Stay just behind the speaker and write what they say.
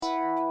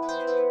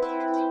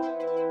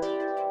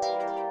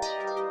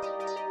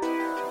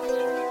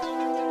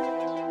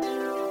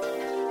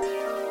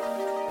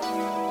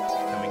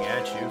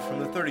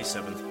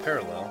37th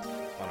parallel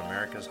on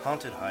America's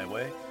haunted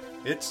highway,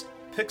 it's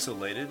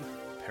Pixelated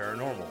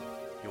Paranormal,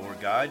 your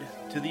guide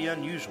to the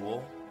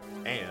unusual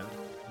and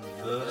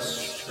the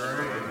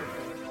strange.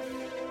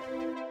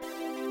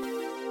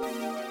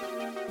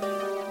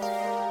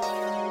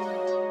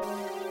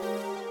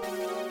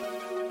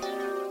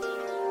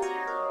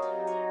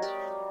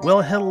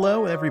 Well,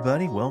 hello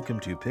everybody. Welcome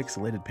to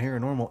Pixelated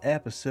Paranormal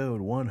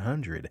episode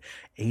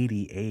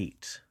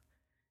 188.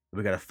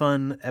 We got a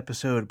fun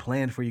episode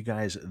planned for you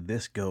guys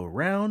this go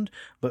round,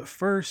 but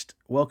first,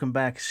 welcome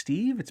back,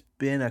 Steve. It's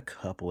been a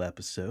couple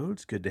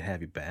episodes. Good to have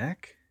you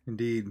back.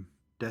 Indeed.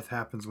 Death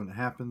happens when it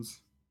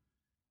happens,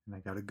 and I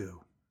gotta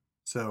go.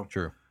 So,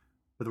 True.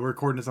 but we're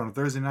recording this on a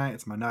Thursday night.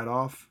 It's my night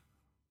off.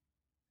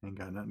 Ain't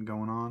got nothing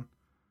going on.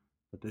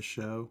 But this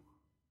show,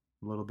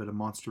 a little bit of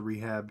Monster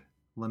Rehab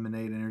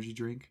lemonade energy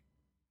drink.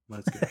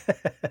 Let's go.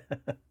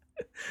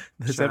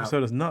 This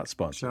episode is not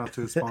sponsored. Shout out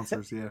to the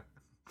sponsors, yeah.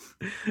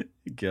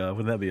 God,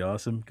 wouldn't that be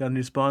awesome? Got a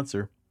new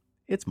sponsor.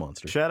 It's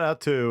Monster. Shout out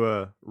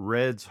to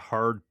Red's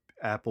Hard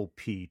Apple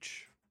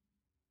Peach.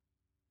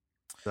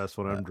 That's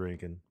what I'm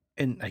drinking.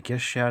 And I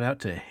guess shout out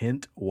to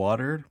Hint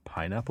Watered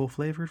Pineapple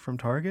Flavored from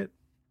Target.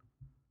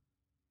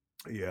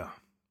 Yeah.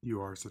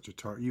 You are such a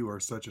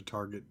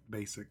Target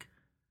basic.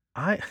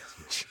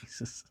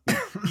 Jesus.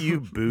 You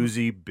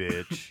boozy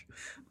bitch.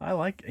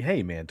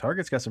 Hey man,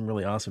 Target's got some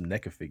really awesome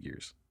NECA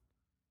figures.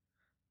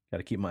 Got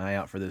to keep my eye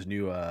out for those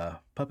new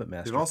Puppet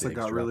Master. They've also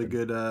got really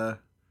good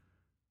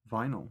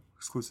vinyl,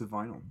 exclusive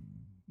vinyl.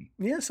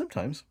 Yeah,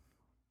 sometimes.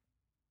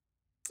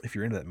 If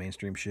you're into that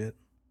mainstream shit.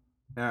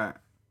 Yeah.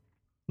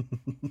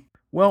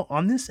 Well,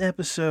 on this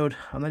episode,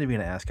 I'm not even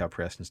going to ask how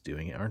Preston's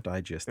doing. Aren't I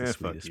just the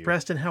sweetest?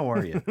 Preston, how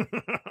are you?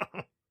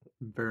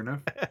 Fair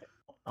enough.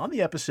 On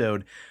the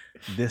episode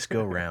this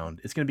go round,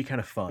 it's going to be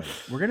kind of fun.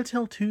 We're going to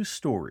tell two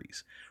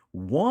stories.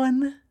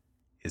 One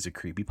is a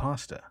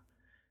creepypasta.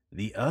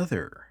 The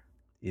other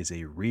is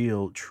a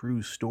real,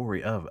 true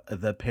story of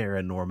the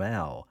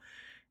paranormal.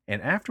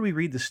 And after we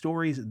read the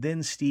stories,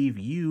 then, Steve,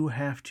 you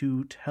have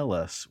to tell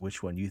us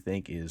which one you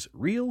think is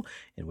real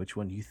and which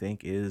one you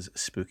think is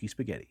spooky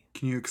spaghetti.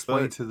 Can you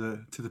explain to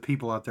the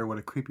people out there what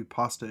a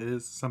creepypasta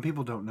is? Some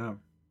people don't know.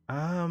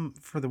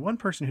 For the one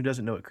person who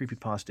doesn't know what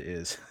creepypasta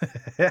is,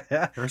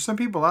 there are some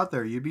people out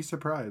there, you'd be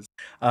surprised.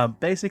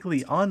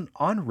 Basically, on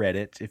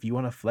Reddit, if you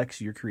want to flex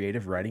your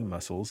creative writing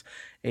muscles,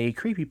 a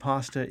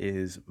creepypasta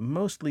is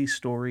mostly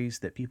stories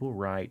that people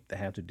write that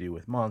have to do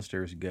with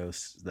monsters,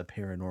 ghosts, the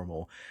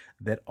paranormal,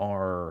 that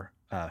are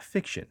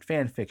fiction,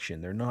 fan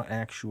fiction. They're not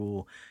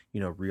actual,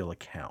 real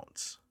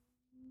accounts.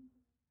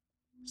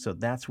 So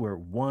that's where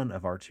one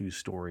of our two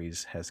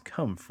stories has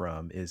come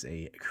from, is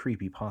a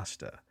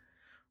creepypasta,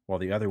 while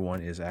the other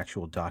one is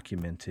actual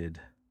documented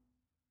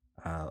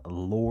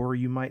lore,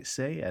 you might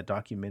say, a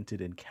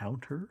documented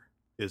encounter.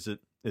 Is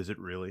it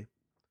really?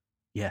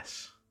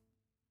 Yes.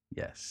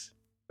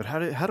 But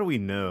how do we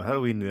know? How do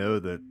we know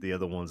that the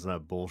other one's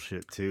not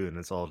bullshit too, and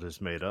it's all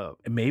just made up?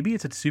 Maybe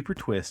it's a super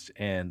twist,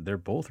 and they're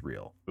both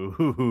real.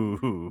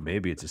 Ooh.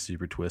 Maybe it's a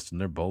super twist, and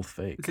they're both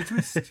fake. It's a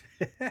twist.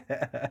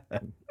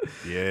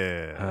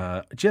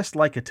 Yeah. Just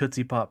like a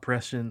Tootsie Pop,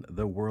 Preston,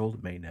 the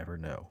world may never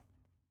know.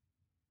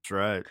 That's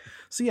right.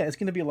 So yeah, it's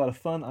going to be a lot of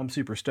fun. I'm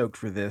super stoked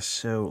for this.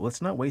 So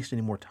let's not waste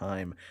any more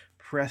time.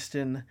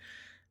 Preston,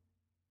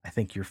 I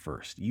think you're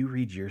first. You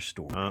read your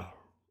story.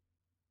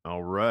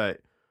 All right.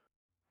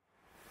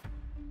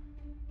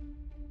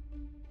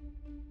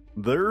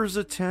 There's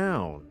a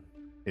town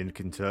in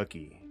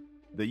Kentucky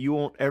that you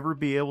won't ever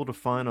be able to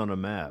find on a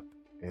map,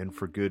 and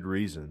for good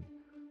reason.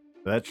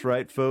 That's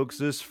right, folks.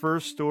 This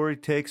first story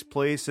takes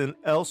place in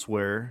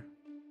Elsewhere,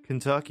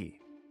 Kentucky.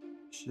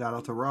 Shout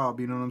out to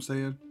Rob, you know what I'm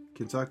saying?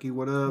 Kentucky,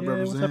 what up? Yeah,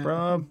 represent. what's up,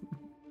 Rob?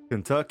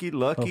 Kentucky,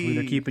 lucky. Hopefully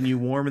they're keeping you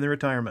warm in the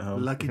retirement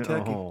home. Lucky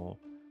Kentucky. Oh.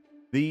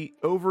 The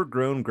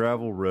overgrown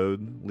gravel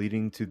road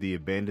leading to the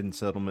abandoned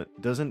settlement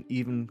doesn't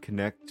even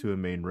connect to a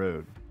main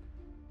road.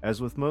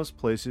 As with most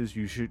places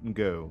you shouldn't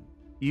go,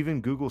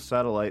 even Google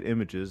satellite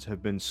images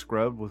have been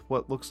scrubbed with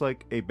what looks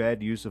like a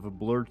bad use of a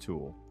blur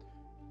tool.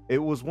 It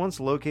was once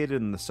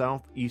located in the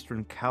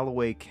southeastern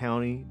Callaway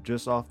County,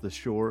 just off the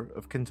shore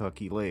of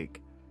Kentucky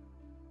Lake.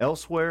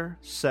 Elsewhere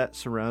sat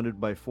surrounded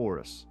by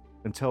forests.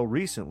 Until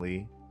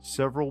recently,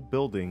 several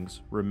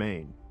buildings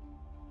remain.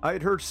 I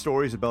had heard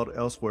stories about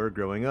Elsewhere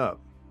growing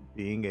up.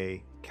 Being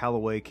a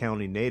Callaway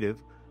County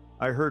native,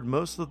 I heard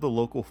most of the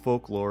local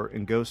folklore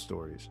and ghost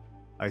stories.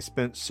 I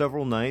spent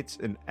several nights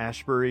in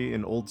Ashbury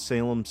and Old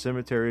Salem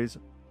cemeteries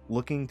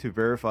looking to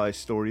verify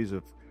stories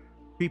of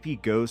creepy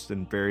ghosts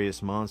and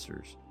various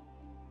monsters.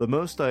 The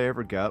most I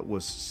ever got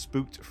was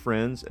spooked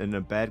friends and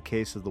a bad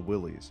case of the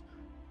willies.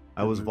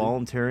 I was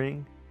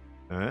volunteering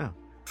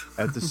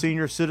at the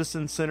Senior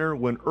Citizen Center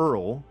when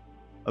Earl,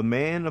 a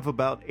man of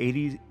about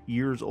 80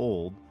 years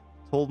old,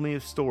 told me a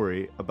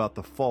story about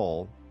the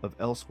fall of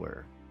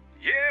Elsewhere.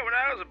 Yeah, when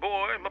I was a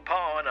boy, my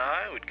pa and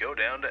I would go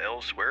down to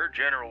Elsewhere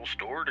General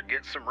Store to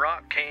get some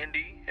rock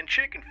candy and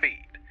chicken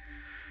feed.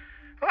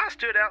 Well, I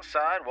stood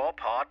outside while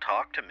Pa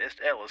talked to Miss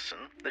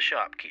Ellison, the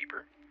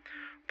shopkeeper.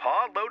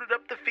 Pa loaded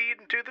up the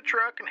feed into the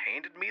truck and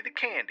handed me the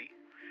candy.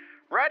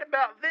 Right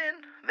about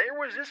then, there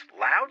was this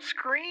loud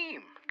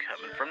scream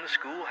coming from the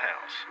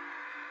schoolhouse.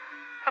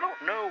 I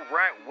don't know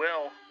right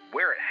well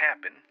where it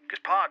happened, because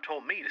Pa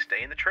told me to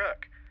stay in the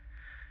truck.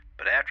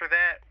 But after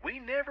that, we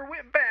never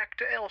went back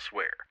to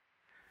Elsewhere.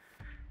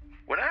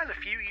 When I was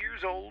a few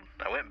years old,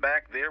 I went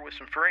back there with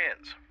some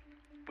friends.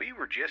 We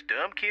were just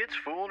dumb kids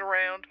fooling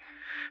around.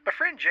 My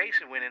friend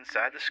Jason went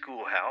inside the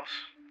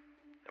schoolhouse,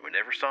 and we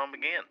never saw him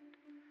again.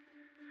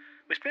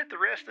 We spent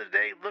the rest of the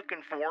day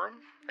looking for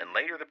him, and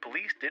later the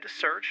police did a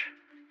search,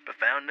 but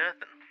found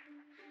nothing.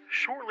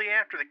 Shortly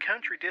after, the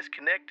country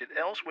disconnected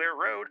Elsewhere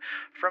Road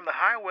from the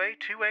Highway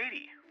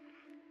 280.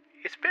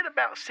 It's been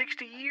about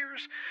 60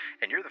 years,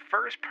 and you're the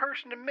first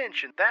person to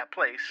mention that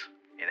place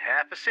in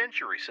half a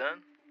century,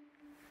 son.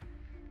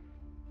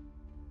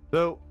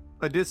 So,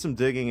 I did some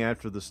digging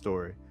after the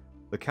story.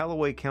 The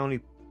Callaway County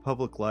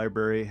Public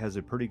Library has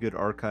a pretty good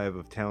archive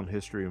of town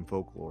history and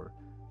folklore.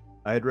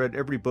 I had read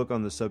every book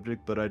on the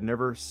subject, but I'd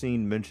never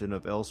seen mention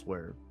of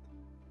Elsewhere.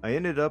 I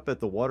ended up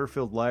at the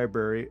Waterfield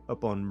Library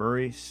up on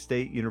Murray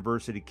State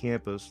University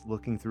campus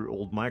looking through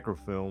old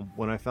microfilm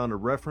when I found a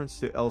reference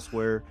to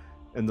Elsewhere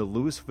in the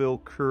Louisville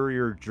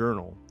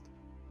Courier-Journal.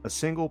 A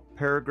single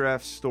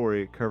paragraph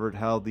story covered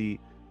how the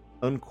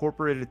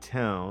unincorporated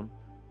town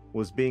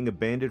was being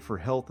abandoned for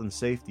health and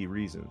safety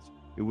reasons.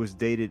 It was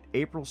dated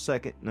April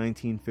 2nd,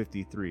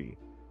 1953,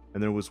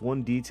 and there was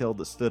one detail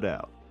that stood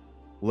out.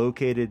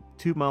 Located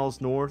 2 miles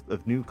north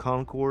of New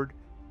Concord,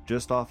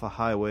 just off of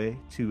Highway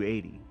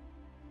 280.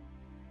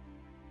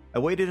 I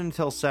waited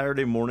until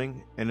Saturday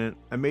morning, and then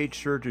I made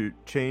sure to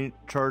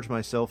charge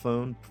my cell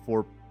phone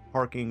before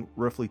parking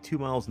roughly 2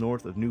 miles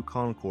north of New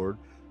Concord,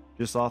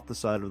 just off the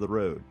side of the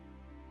road.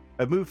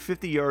 I moved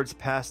 50 yards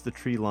past the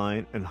tree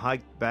line and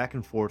hiked back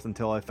and forth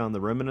until I found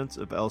the remnants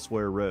of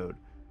Elsewhere Road.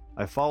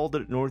 I followed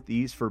it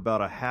northeast for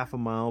about a half a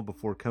mile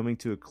before coming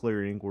to a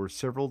clearing where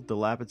several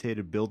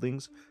dilapidated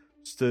buildings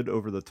stood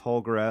over the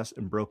tall grass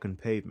and broken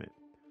pavement.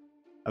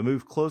 I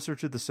moved closer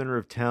to the center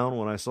of town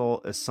when I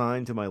saw a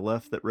sign to my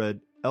left that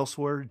read,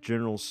 Elsewhere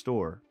General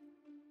Store.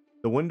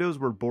 The windows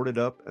were boarded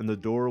up and the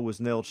door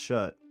was nailed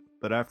shut,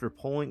 but after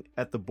pulling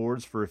at the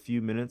boards for a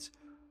few minutes,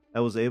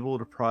 I was able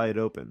to pry it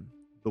open.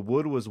 The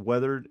wood was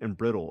weathered and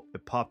brittle.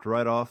 It popped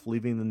right off,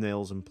 leaving the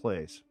nails in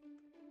place.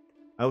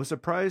 I was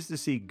surprised to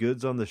see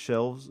goods on the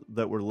shelves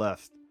that were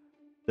left.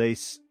 They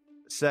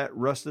sat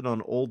rusted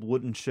on old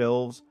wooden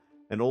shelves.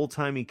 An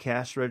old-timey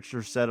cash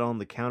register sat on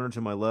the counter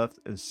to my left,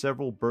 and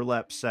several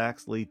burlap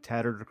sacks lay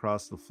tattered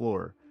across the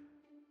floor.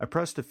 I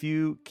pressed a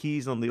few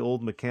keys on the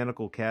old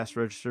mechanical cash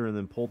register and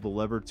then pulled the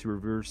lever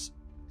to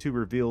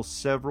reveal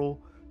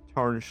several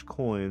tarnished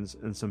coins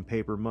and some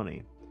paper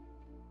money.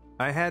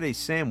 I had a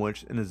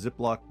sandwich in a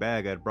Ziploc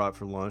bag I'd brought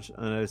for lunch,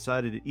 and I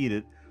decided to eat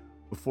it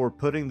before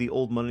putting the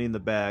old money in the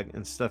bag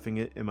and stuffing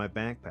it in my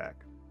backpack.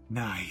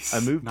 Nice. I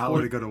moved not toward...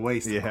 let it go to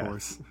waste, Yeah. of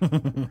course.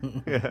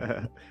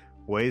 Yeah.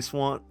 Waste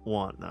want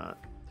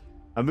not.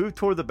 I moved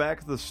toward the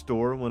back of the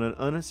store when an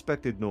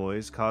unexpected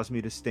noise caused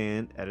me to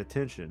stand at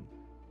attention.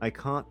 I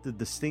caught the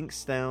distinct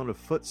sound of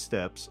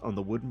footsteps on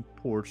the wooden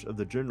porch of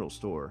the general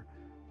store.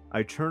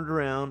 I turned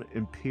around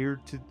and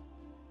peered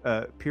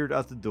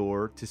out the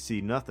door to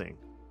see nothing.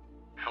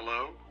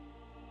 Hello?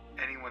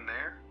 Anyone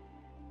there?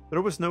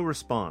 There was no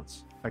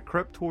response. I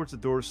crept towards the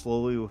door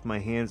slowly with my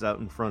hands out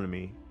in front of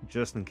me,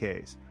 just in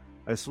case.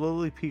 I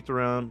slowly peeked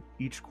around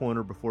each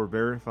corner before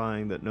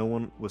verifying that no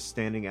one was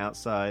standing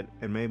outside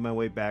and made my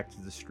way back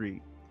to the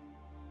street.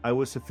 I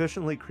was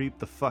sufficiently creeped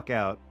the fuck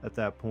out at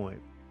that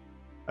point.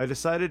 I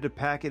decided to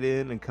pack it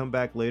in and come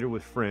back later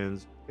with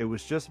friends. It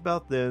was just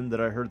about then that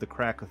I heard the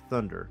crack of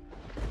thunder.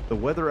 The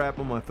weather app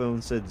on my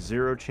phone said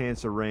 0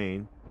 chance of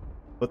rain,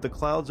 but the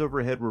clouds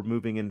overhead were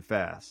moving in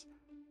fast.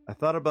 I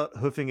thought about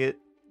hoofing it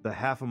the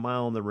half a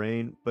mile in the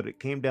rain, but it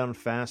came down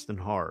fast and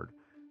hard.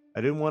 I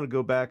didn't want to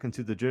go back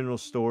into the general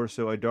store,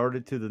 so I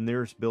darted to the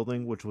nearest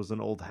building, which was an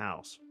old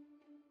house.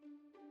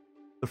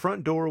 The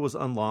front door was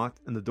unlocked,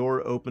 and the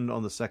door opened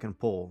on the second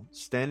pull.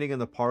 Standing in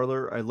the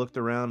parlor, I looked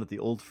around at the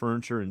old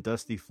furniture and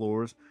dusty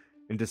floors,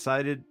 and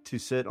decided to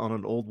sit on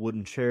an old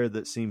wooden chair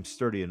that seemed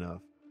sturdy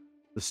enough.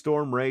 The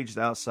storm raged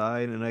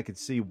outside, and I could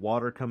see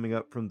water coming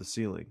up from the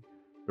ceiling.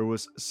 There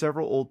was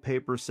several old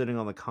papers sitting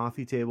on the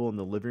coffee table in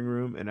the living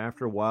room, and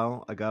after a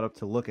while, I got up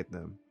to look at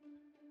them.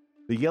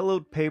 The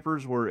yellowed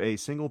papers were a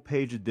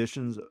single-page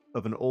editions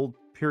of an old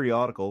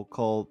periodical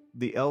called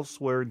the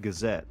Elsewhere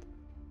Gazette.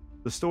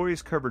 The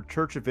stories covered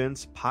church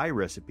events, pie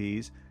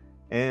recipes,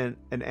 and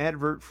an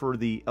advert for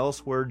the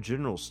Elsewhere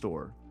General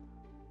Store.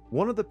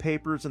 One of the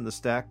papers in the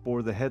stack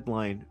bore the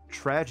headline,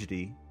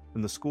 Tragedy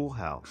in the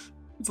Schoolhouse.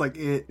 It's like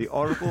it. The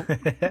article...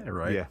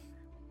 Right. Yeah.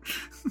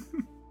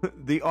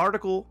 The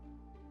article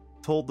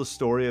told the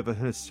story of a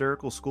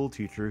hysterical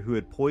schoolteacher who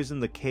had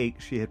poisoned the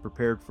cake she had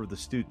prepared for the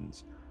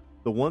students.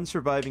 The one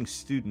surviving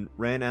student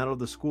ran out of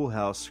the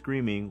schoolhouse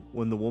screaming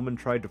when the woman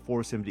tried to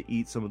force him to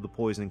eat some of the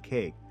poisoned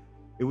cake.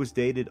 It was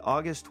dated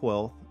August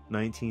 12,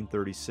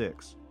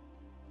 1936.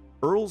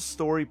 Earl's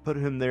story put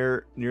him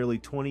there nearly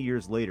 20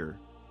 years later.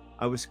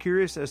 I was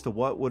curious as to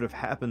what would have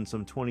happened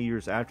some 20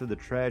 years after the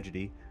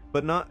tragedy,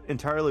 but not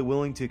entirely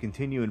willing to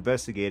continue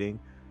investigating.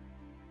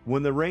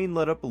 When the rain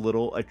let up a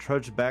little, I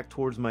trudged back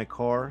towards my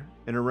car,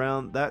 and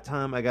around that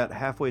time I got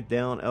halfway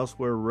down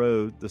Elsewhere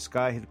Road, the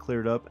sky had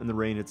cleared up and the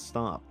rain had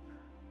stopped.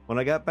 When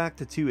I got back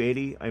to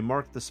 280, I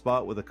marked the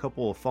spot with a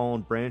couple of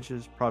fallen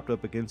branches propped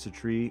up against a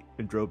tree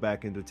and drove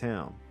back into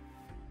town.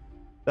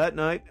 That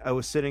night, I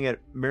was sitting at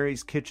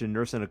Mary's kitchen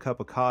nursing a cup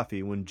of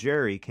coffee when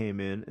Jerry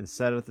came in and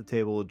sat at the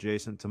table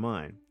adjacent to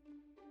mine.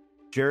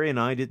 Jerry and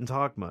I didn't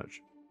talk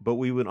much, but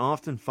we would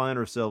often find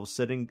ourselves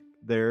sitting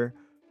there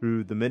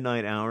through the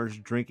midnight hours,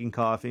 drinking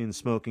coffee and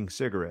smoking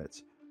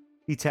cigarettes.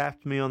 He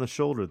tapped me on the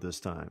shoulder this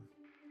time.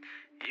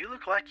 You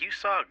look like you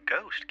saw a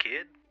ghost,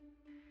 kid.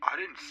 I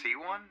didn't see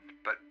one,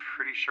 but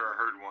pretty sure I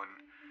heard one.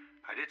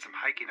 I did some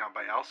hiking out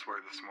by Elsewhere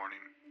this morning.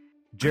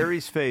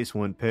 Jerry's face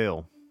went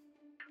pale.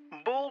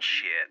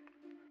 Bullshit.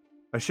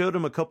 I showed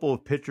him a couple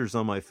of pictures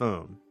on my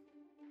phone.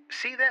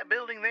 See that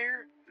building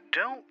there?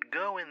 Don't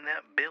go in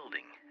that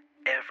building.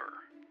 Ever.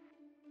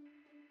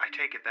 I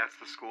take it that's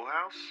the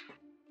schoolhouse?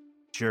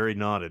 Jerry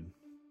nodded.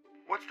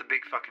 What's the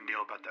big fucking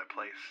deal about that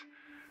place?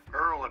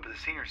 Earl up at the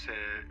senior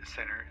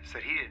center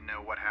said he didn't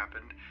know what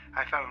happened.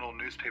 I found an old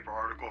newspaper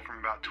article from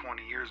about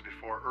 20 years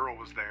before Earl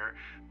was there,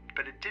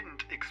 but it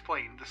didn't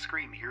explain the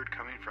scream he heard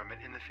coming from it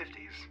in the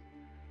 50s.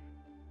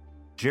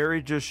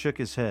 Jerry just shook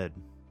his head.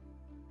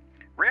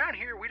 Round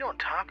here, we don't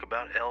talk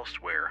about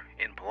Elsewhere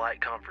in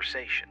polite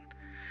conversation.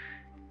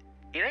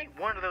 It ain't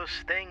one of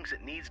those things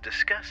that needs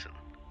discussing.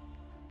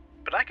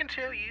 But I can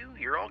tell you,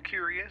 you're all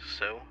curious,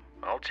 so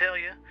I'll tell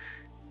you.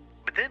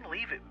 But then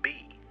leave it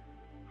be.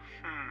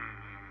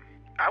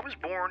 I was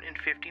born in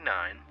 '59,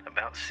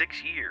 about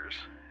 6 years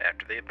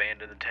after they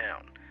abandoned the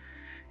town.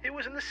 It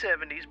was in the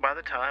 70s by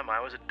the time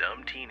I was a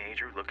dumb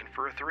teenager looking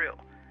for a thrill.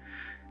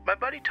 My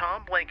buddy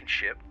Tom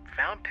Blankenship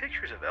found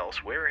pictures of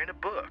Elsewhere in a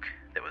book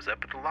that was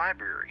up at the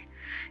library.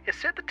 It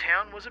said the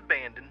town was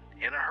abandoned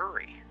in a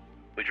hurry.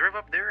 We drove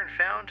up there and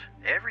found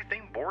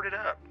everything boarded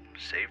up,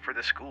 save for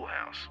the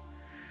schoolhouse.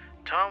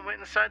 Tom went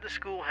inside the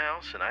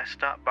schoolhouse and I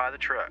stopped by the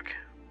truck.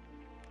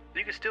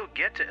 You could still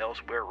get to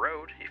Elsewhere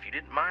Road if you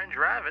didn't mind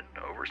driving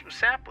over some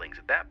saplings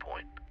at that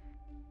point.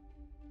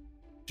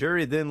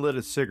 Jerry then lit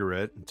a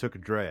cigarette and took a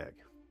drag.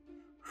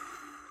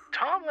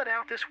 Tom let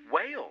out this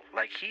wail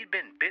like he'd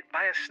been bit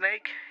by a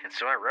snake, and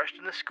so I rushed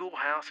in the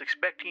schoolhouse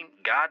expecting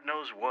God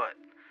knows what.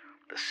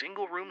 The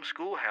single-room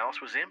schoolhouse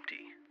was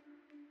empty.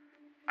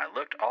 I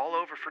looked all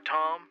over for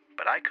Tom,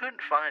 but I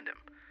couldn't find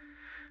him.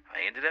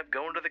 I ended up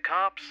going to the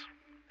cops,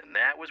 and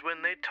that was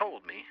when they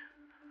told me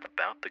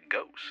about the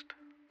ghost.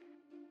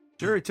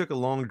 Jerry took a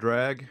long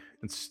drag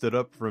and stood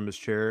up from his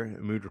chair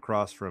and moved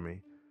across from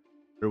me.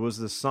 There was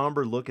this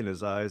somber look in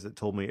his eyes that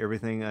told me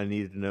everything I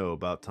needed to know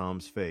about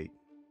Tom's fate.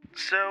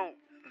 So,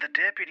 the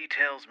deputy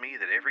tells me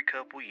that every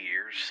couple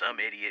years some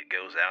idiot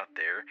goes out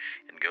there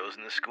and goes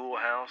in the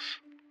schoolhouse,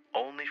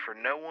 only for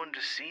no one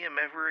to see him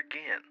ever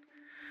again.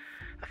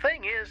 The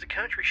thing is, the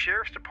country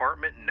sheriff's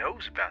department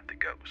knows about the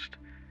ghost.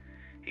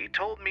 He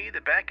told me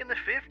that back in the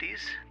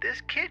 50s,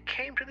 this kid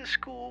came to the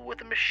school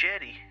with a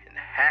machete and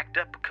hacked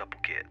up a couple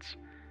kids.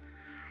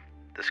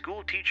 The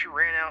school teacher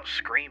ran out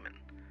screaming.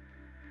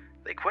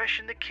 They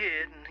questioned the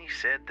kid, and he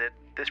said that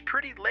this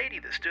pretty lady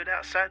that stood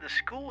outside the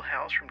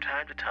schoolhouse from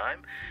time to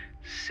time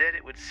said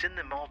it would send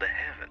them all to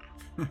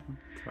heaven.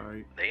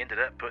 Right. They ended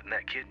up putting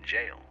that kid in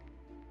jail.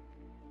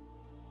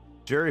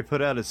 Jerry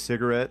put out his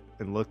cigarette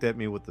and looked at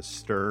me with a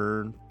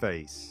stern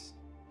face.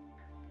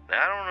 Now,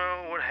 I don't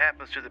know what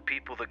happens to the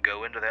people that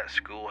go into that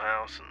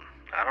schoolhouse,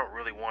 and I don't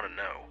really want to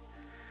know.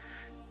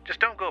 Just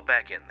don't go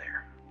back in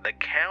there. The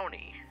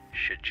county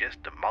should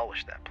just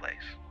demolish that place.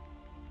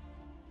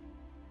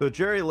 So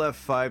Jerry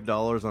left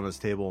 $5 on his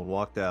table and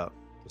walked out.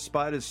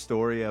 Despite his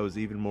story, I was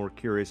even more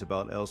curious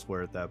about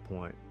Elsewhere at that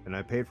point, and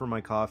I paid for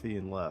my coffee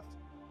and left.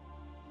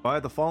 By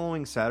the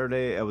following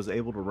Saturday, I was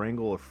able to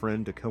wrangle a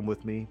friend to come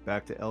with me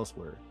back to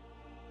Elsewhere.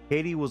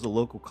 Katie was a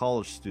local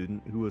college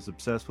student who was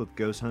obsessed with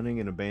ghost hunting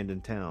in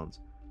abandoned towns.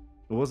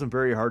 It wasn't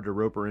very hard to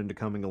rope her into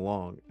coming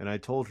along, and I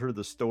told her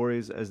the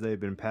stories as they had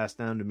been passed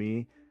down to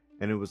me,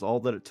 and it was all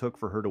that it took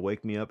for her to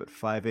wake me up at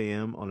 5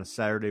 a.m. on a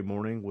Saturday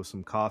morning with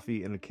some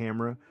coffee and a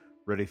camera,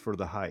 ready for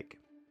the hike.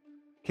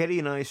 Katie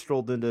and I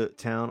strolled into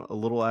town a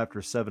little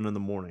after 7 in the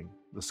morning.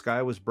 The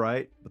sky was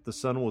bright, but the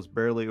sun was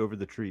barely over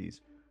the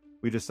trees.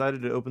 We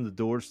decided to open the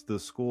doors to the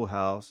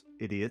schoolhouse,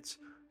 idiots,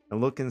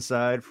 and look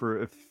inside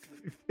from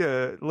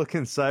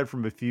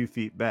a few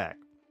feet back.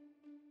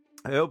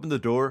 I opened the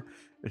door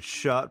and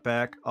shot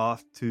back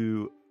off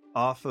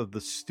of the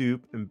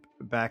stoop and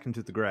back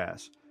into the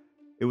grass.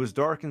 It was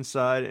dark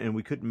inside and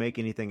we couldn't make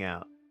anything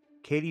out.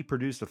 Katie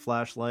produced a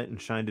flashlight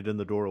and shined it in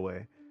the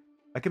doorway.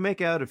 I could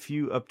make out a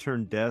few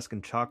upturned desks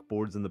and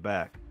chalkboards in the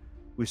back.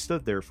 We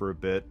stood there for a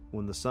bit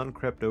when the sun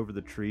crept over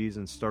the trees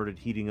and started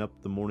heating up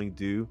the morning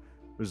dew,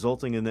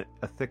 resulting in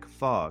a thick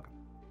fog.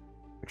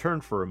 I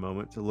turned for a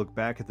moment to look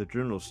back at the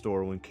general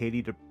store when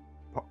Katie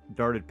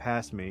darted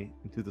past me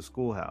into the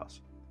schoolhouse.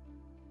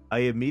 I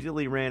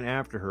immediately ran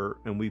after her,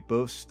 and we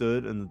both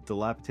stood in the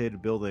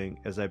dilapidated building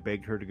as I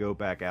begged her to go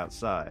back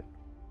outside.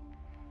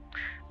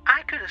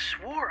 I could have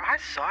swore I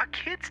saw a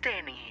kid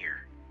standing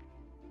here.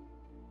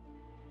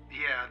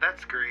 Yeah,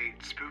 that's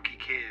great. Spooky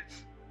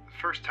kids. The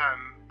first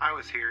time I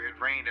was here, it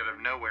rained out of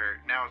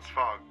nowhere. Now it's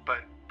fog. But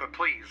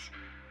please,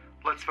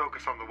 let's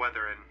focus on the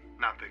weather and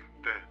not the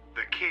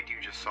kid you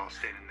just saw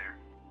standing there.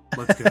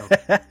 Let's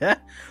go.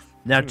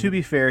 Now, to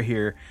be fair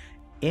here,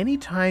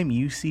 anytime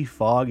you see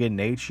fog in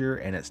nature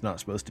and it's not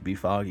supposed to be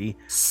foggy,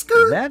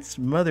 Skirt. that's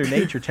Mother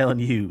Nature telling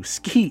you,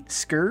 skeet,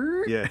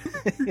 skirt. Yeah.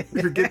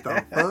 Get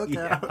the fuck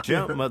Yeah. out.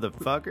 Jump,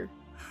 motherfucker.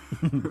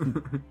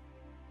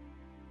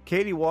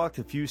 Katie walked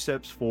a few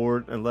steps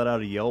forward and let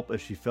out a yelp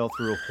as she fell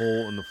through a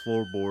hole in the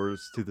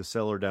floorboards to the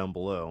cellar down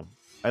below.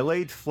 I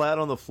laid flat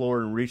on the floor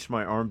and reached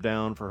my arm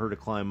down for her to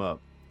climb up.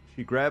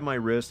 She grabbed my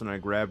wrist and I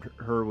grabbed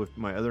her with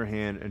my other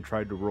hand and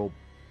tried to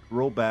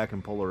roll back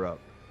and pull her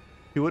up.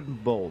 She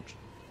wouldn't budge.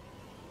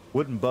 I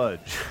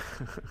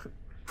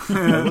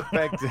looked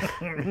back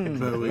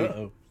Zoe.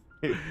 Uh-oh.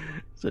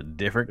 It's a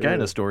different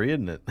kind of story,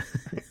 isn't it?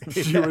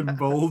 She wouldn't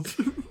bulge.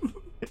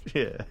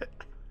 Yeah.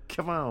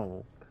 Come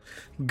on.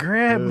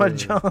 Grab my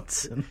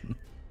Johnson.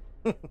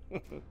 I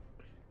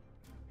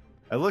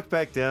looked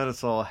back down and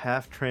saw a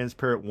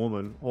half-transparent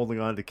woman holding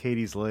on to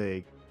Katie's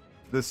leg.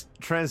 This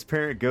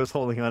transparent ghost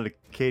holding on to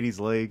Katie's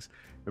legs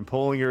and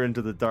pulling her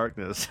into the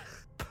darkness.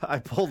 I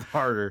pulled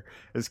harder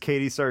as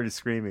Katie started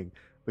screaming.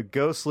 The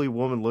ghostly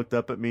woman looked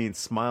up at me and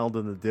smiled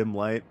in the dim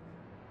light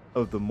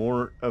of the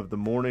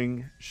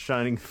morning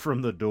shining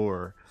from the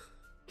door.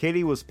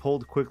 Katie was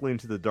pulled quickly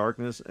into the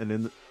darkness,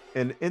 and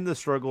in the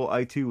struggle,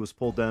 I too was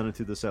pulled down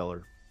into the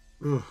cellar.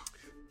 Ugh.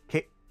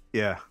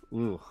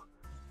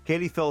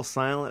 Katie fell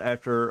silent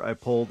after I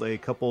pulled a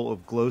couple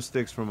of glow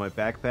sticks from my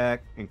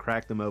backpack and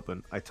cracked them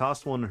open. I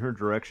tossed one in her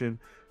direction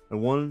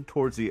and one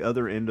towards the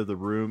other end of the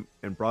room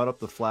and brought up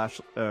the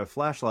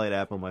flashlight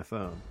app on my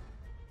phone.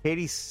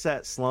 Katie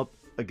sat slumped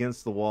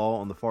against the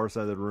wall on the far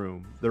side of the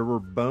room. There were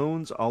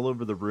bones all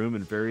over the room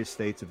in various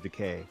states of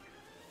decay.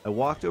 I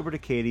walked over to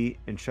Katie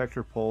and checked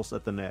her pulse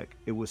at the neck.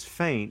 It was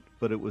faint,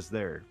 but it was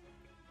there.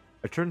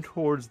 I turned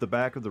towards the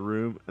back of the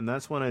room, and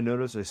that's when I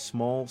noticed a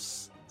small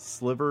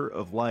sliver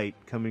of light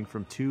coming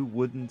from two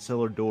wooden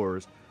cellar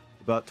doors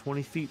about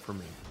 20 feet from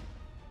me.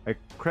 I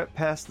crept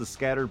past the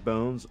scattered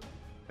bones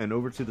and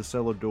over to the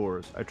cellar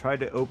doors. I tried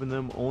to open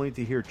them only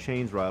to hear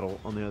chains rattle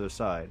on the other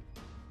side.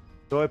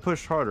 So I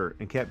pushed harder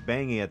and kept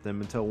banging at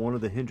them until one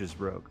of the hinges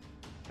broke.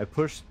 I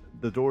pushed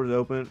the doors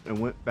open and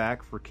went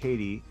back for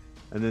Katie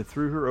and then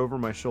threw her over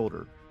my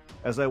shoulder.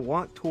 As I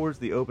walked towards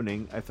the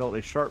opening, I felt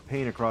a sharp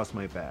pain across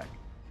my back.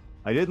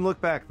 I didn't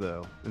look back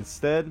though.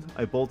 Instead,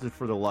 I bolted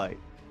for the light.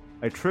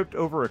 I tripped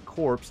over a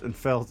corpse and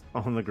fell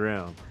on the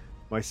ground.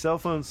 My cell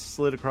phone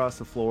slid across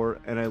the floor,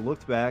 and I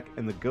looked back,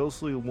 and the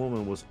ghostly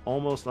woman was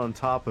almost on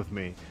top of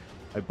me.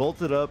 I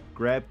bolted up,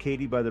 grabbed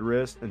Katie by the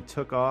wrist, and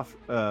took off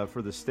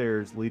for the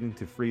stairs leading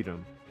to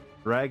freedom,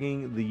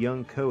 dragging the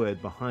young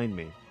co-ed behind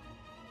me.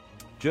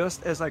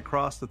 Just as I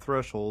crossed the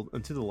threshold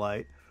into the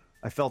light,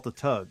 I felt a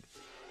tug,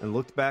 and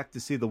looked back to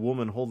see the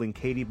woman holding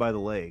Katie by the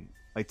leg.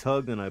 I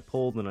tugged and I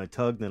pulled and I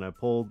tugged and I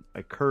pulled.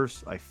 I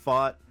cursed, I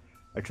fought.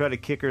 I tried to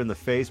kick her in the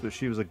face, but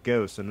she was a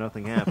ghost and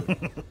nothing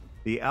happened.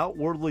 The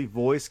outwardly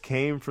voice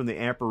came from the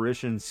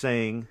apparition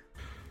saying,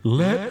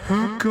 Let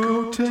her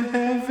go to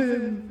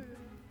heaven.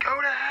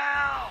 Go to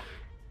hell!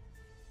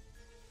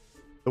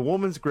 The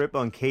woman's grip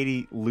on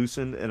Katie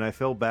loosened, and I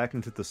fell back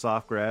into the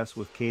soft grass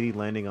with Katie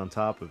landing on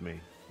top of me.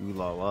 Ooh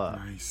la la.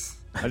 Nice.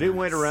 I didn't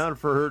wait around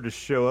for her to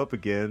show up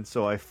again,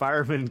 so I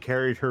fireman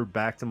carried her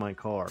back to my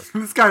car.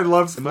 This guy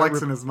loves Am I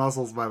flexing his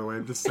muscles, by the way.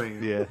 I'm just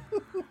saying. Yeah.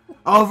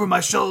 Over my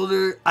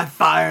shoulder, I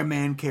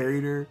fireman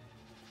carried her.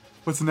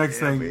 What's the next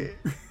thing? man.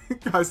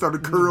 Guy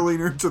started curling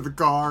her to the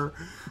car.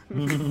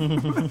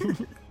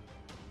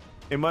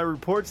 In my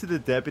report to the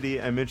deputy,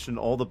 I mentioned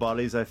all the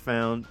bodies I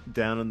found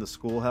down in the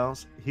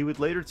schoolhouse. He would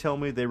later tell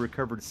me they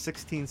recovered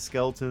 16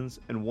 skeletons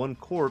and one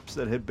corpse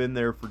that had been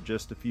there for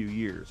just a few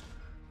years.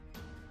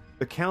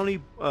 The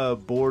county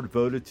board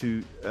voted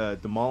to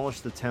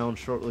demolish the town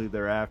shortly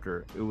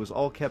thereafter. It was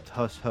all kept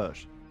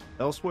hush-hush.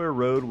 Elsewhere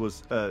Road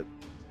was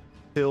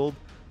filled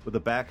with a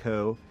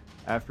backhoe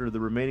after the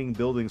remaining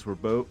buildings were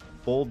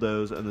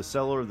bulldozed and the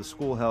cellar of the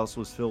schoolhouse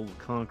was filled with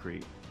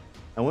concrete.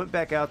 I went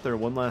back out there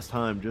one last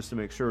time just to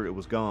make sure it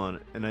was gone,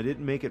 and I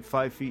didn't make it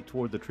 5 feet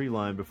toward the tree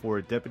line before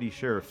a deputy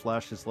sheriff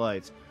flashed his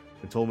lights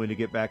and told me to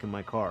get back in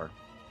my car.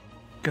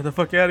 Get the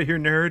fuck out of here,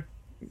 nerd.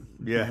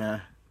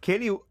 Yeah.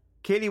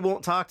 Katie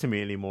won't talk to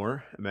me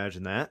anymore.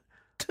 Imagine that.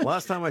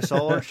 Last time I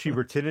saw her, she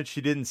pretended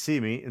she didn't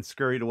see me and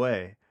scurried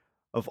away.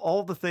 Of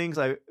all the things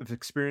I've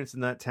experienced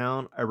in that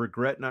town, I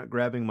regret not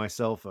grabbing my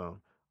cell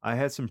phone. I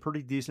had some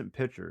pretty decent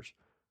pictures.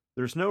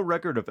 There's no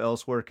record of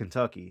Elsewhere,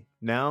 Kentucky.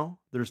 Now,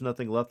 there's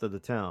nothing left of the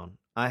town.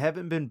 I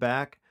haven't been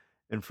back,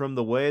 and from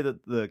the way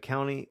that the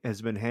county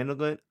has been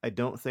handling it, I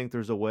don't think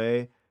there's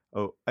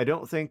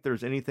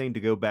anything to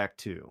go back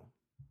to.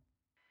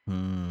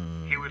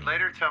 He would would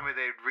later tell me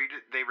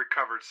they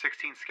recovered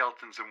 16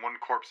 skeletons and one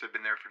corpse had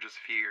been there for just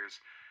a few years,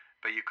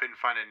 but you couldn't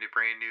find a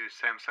brand new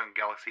Samsung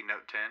Galaxy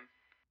Note 10.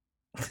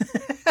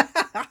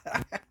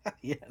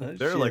 Yeah, no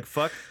They're shit. like,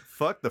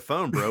 fuck the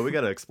phone, bro. We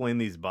got to explain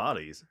these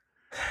bodies.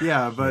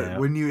 Yeah, but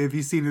Yeah. if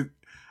you seen it,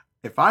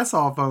 if I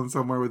saw a phone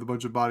somewhere with a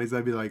bunch of bodies,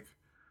 I'd be like,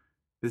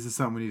 this is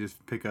something we need to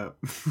pick up.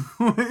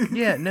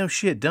 Yeah, no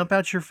shit. Dump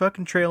out your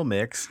fucking trail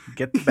mix,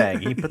 get the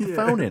baggie, put the Yeah.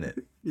 phone in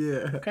it.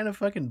 Yeah. What kind of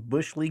fucking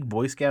Bush League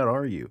Boy Scout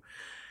are you?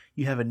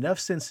 You have enough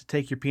sense to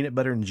take your peanut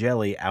butter and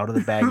jelly out of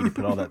the baggie to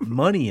put all that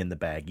money in the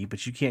baggie,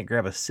 but you can't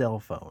grab a cell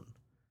phone.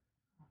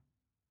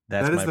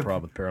 That's That is my the-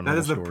 problem with that paranormal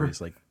is the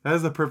stories. Like, That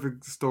is the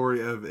perfect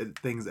story of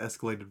things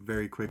escalated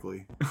very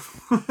quickly.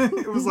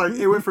 It was like,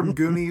 it went from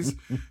Goonies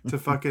to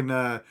fucking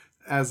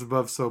As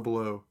Above, So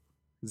Below.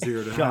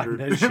 0 to God,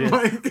 100. no shit.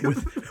 Like,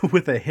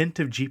 with a hint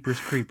of Jeepers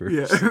Creepers.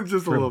 yeah, just a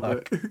for little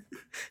luck. bit.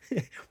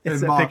 It's And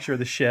that Mom- picture of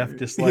the chef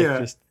just like Yeah.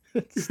 just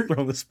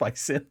throw the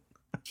spice in.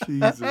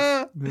 Jesus.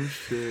 No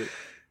shit.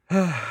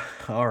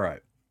 All right.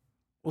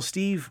 Well,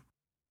 Steve,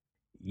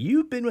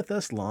 you've been with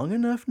us long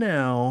enough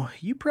now.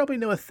 You probably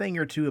know a thing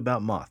or two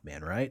about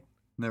Mothman, right?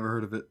 Never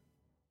heard of it.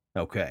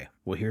 Okay.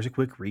 Well, here's a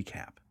quick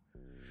recap.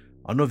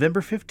 On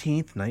November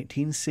 15th,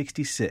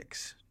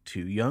 1966,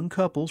 two young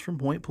couples from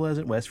Point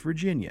Pleasant, West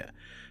Virginia,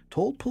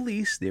 told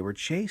police they were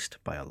chased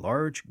by a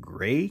large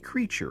gray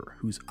creature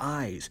whose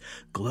eyes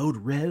glowed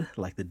red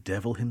like the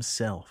devil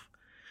himself,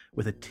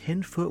 with a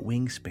 10-foot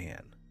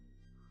wingspan.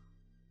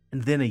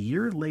 And then a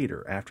year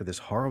later, after this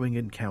harrowing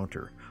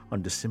encounter,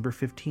 on December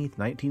 15th,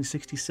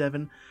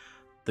 1967,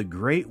 the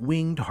great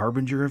winged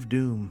harbinger of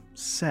doom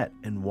sat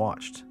and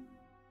watched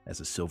as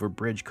a silver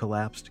bridge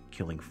collapsed,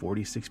 killing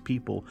 46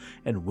 people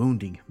and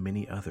wounding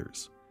many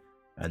others.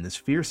 And this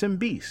fearsome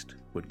beast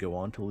would go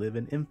on to live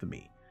in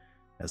infamy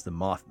as the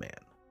Mothman.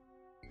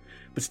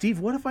 But Steve,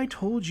 what if I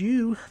told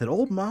you that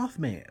old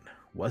Mothman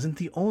wasn't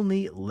the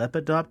only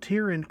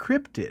Lepidopteran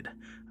cryptid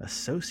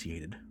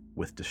associated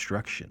with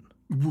destruction?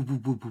 What?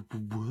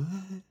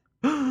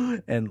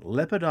 And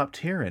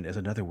Lepidopteran is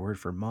another word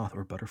for moth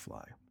or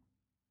butterfly.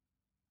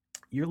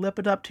 Your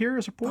Lepidoptera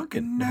is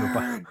Fucking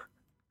important.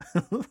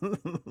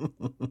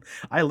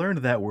 I learned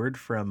that word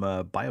from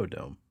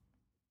Biodome.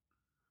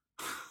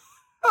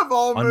 Of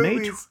all On May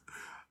movies.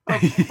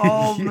 Of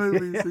all Yeah,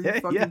 movies. Are you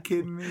fucking yeah.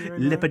 kidding me right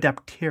now?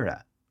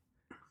 Lepidoptera.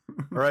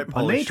 All right,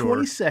 On May Pauly Shore,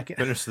 22nd.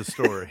 finish the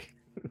story.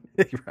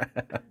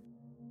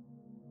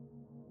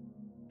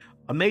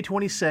 On May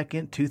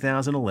 22nd,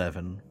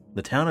 2011,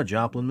 the town of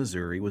Joplin,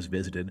 Missouri was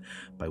visited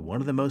by one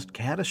of the most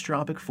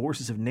catastrophic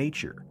forces of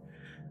nature,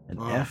 an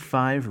Oh.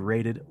 F5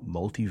 rated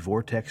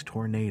multi-vortex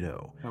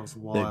tornado That was that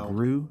wild.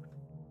 grew.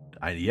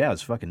 Yeah,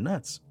 it's fucking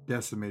nuts.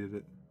 Decimated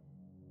it.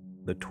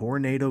 The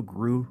tornado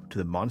grew to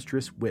the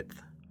monstrous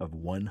width of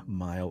 1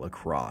 mile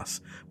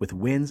across, with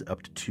winds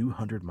up to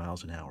 200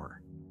 miles an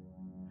hour.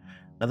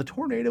 Now, the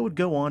tornado would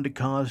go on to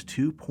cause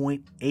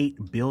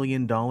 $2.8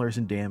 billion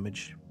in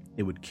damage.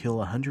 It would kill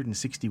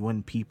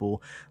 161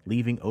 people,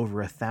 leaving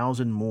over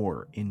 1,000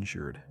 more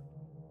injured,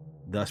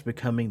 thus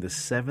becoming the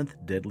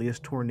 7th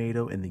deadliest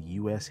tornado in the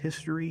U.S.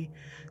 history,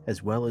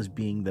 as well as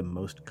being the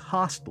most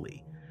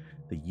costly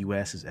the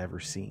U.S. has ever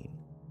seen.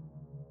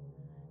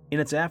 In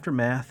its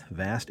aftermath,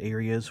 vast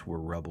areas were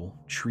rubble,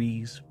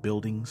 trees,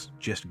 buildings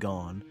just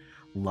gone,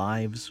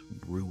 lives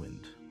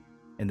ruined,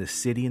 and the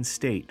city and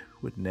state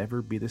would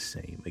never be the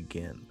same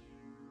again.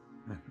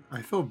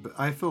 I feel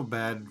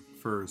bad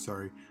for,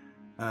 sorry.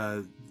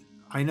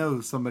 I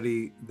know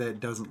somebody that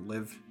doesn't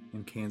live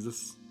in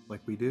Kansas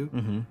like we do,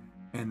 Mm-hmm.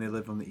 and they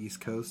live on the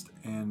East Coast,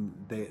 and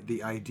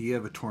the idea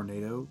of a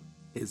tornado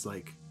is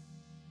like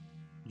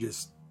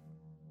just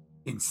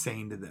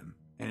insane to them,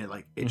 and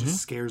it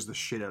just scares the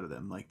shit out of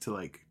them, like to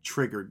like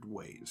triggered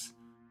ways.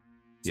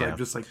 So Yeah. I'm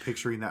just like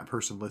picturing that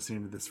person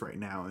listening to this right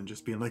now and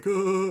just being like,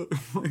 oh,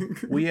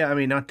 Well, yeah, I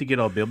mean, not to get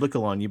all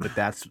biblical on you, but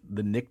that's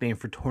the nickname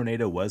for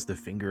tornado was the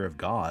finger of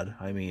God.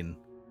 I mean,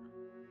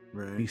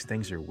 right. these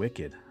things are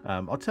wicked.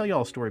 I'll tell you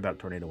all a story about a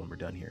tornado when we're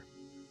done here.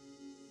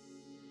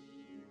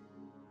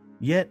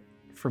 Yet,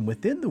 from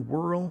within the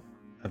whirl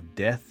of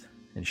death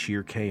and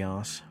sheer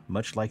chaos,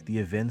 much like the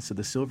events of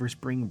the Silver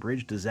Spring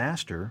Bridge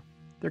disaster,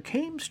 there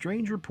came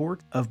strange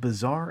reports of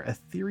bizarre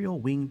ethereal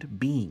winged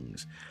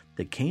beings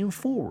that came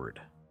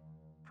forward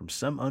from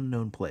some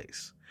unknown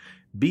place,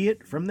 be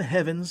it from the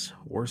heavens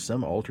or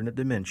some alternate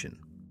dimension.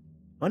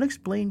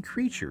 Unexplained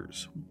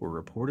creatures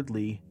were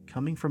reportedly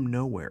coming from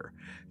nowhere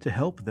to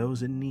help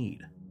those in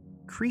need.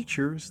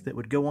 Creatures that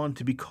would go on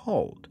to be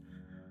called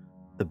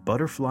the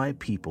Butterfly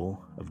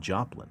People of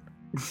Joplin.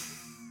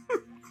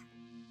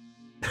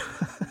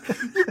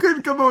 You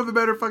couldn't come up with a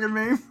better fucking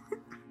name.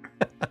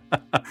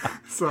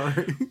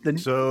 Sorry.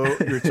 So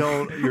you're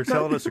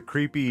telling us a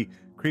creepy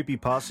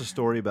pasta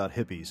story about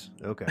hippies.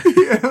 Okay.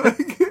 Yeah,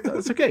 like-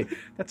 That's okay.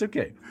 That's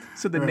okay.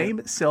 So the Right. name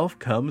itself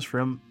comes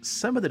from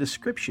some of the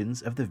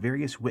descriptions of the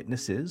various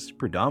witnesses,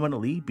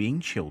 predominantly being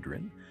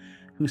children,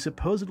 who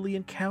supposedly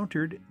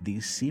encountered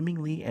these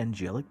seemingly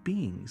angelic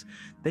beings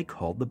they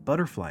called the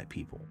Butterfly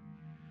People.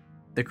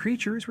 The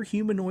creatures were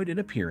humanoid in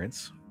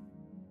appearance,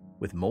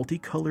 with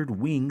multicolored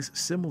wings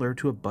similar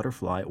to a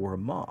butterfly or a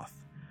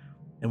moth,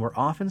 and were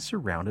often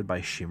surrounded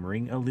by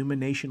shimmering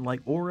illumination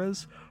like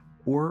auras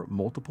or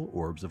multiple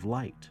orbs of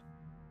light.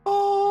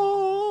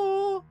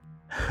 Oh!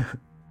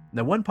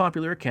 Now, one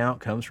popular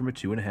account comes from a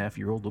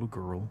 2.5-year-old little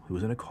girl who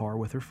was in a car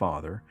with her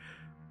father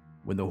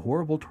when the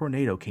horrible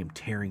tornado came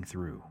tearing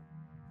through.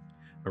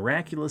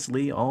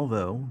 Miraculously,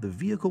 although, the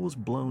vehicle was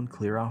blown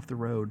clear off the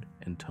road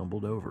and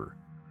tumbled over.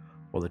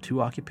 While the 2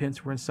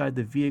 occupants were inside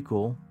the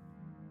vehicle,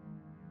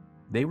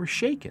 they were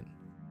shaken,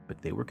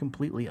 but they were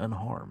completely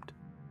unharmed.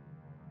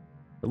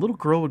 The little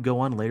girl would go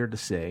on later to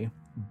say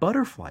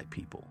butterfly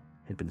people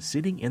had been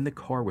sitting in the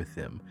car with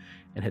them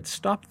and had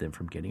stopped them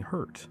from getting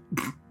hurt.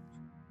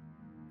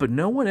 But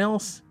no one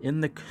else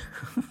in the...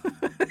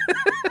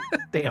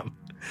 Damn.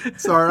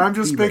 Sorry, I'm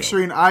just Email.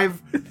 picturing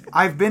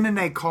I've been in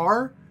a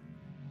car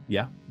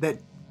Yeah.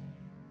 that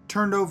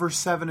turned over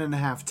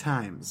 7.5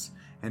 times.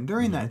 And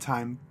during that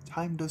time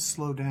does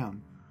slow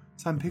down.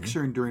 So I'm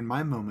picturing during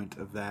my moment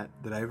of that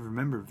I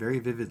remember very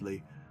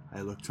vividly,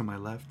 I look to my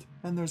left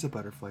and there's a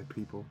butterfly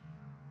people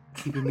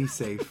keeping me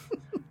safe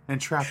and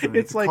trapped in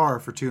It's the like- car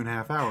for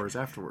 2.5 hours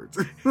afterwards.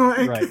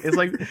 Like- Right.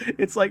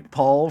 It's like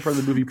Paul from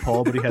the movie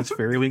Paul, but he has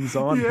fairy wings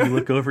on. Yeah. You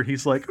look over,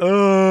 he's like,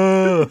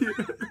 oh.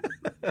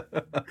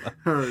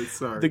 All right,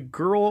 sorry. The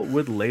girl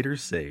would later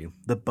say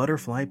the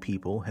butterfly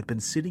people had been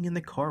sitting in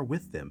the car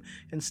with them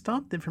and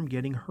stopped them from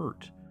getting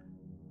hurt.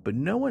 But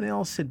no one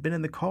else had been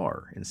in the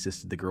car,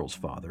 insisted the girl's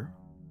father.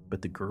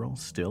 But the girl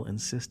still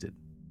insisted.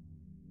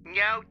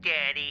 No,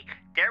 Daddy.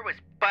 There was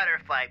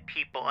butterfly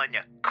people in the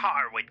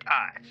car with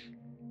us.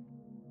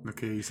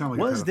 Okay, you sound like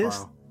Was a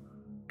this-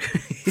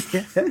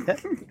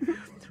 pedophile.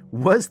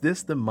 Was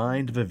this the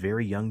mind of a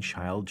very young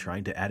child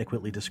trying to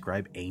adequately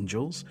describe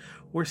angels,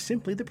 or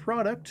simply the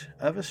product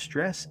of a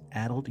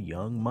stress-addled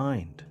young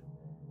mind?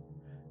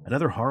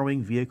 Another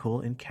harrowing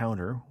vehicle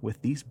encounter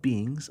with these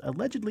beings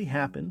allegedly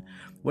happened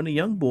when a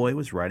young boy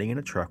was riding in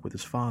a truck with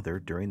his father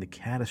during the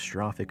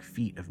catastrophic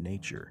feat of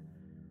nature.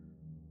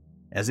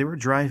 As they were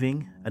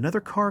driving,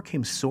 another car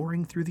came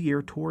soaring through the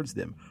air towards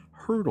them,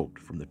 hurtled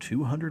from the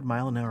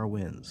 200-mile-an-hour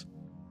winds.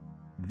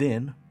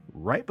 Then,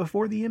 right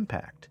before the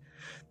impact,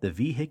 the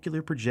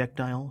vehicular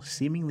projectile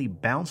seemingly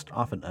bounced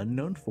off an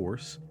unknown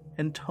force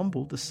and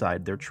tumbled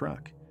aside their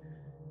truck.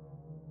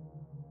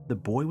 The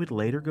boy would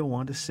later go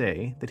on to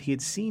say that he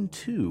had seen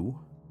 2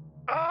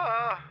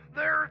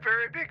 There are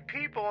very big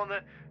people on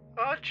the...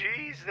 Oh,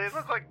 geez, they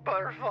look like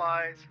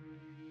butterflies.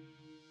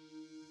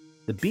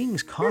 The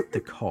beings caught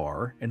the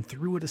car and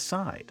threw it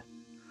aside.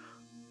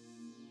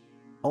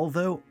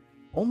 Although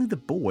only the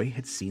boy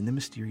had seen the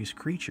mysterious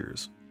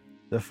creatures,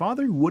 the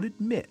father would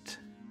admit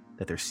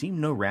that there seemed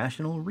no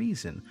rational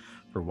reason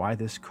for why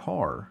this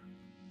car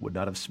would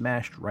not have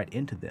smashed right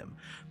into them,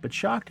 but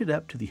chalked it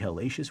up to the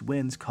hellacious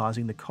winds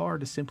causing the car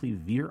to simply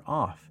veer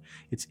off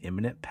its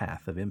imminent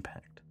path of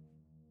impact.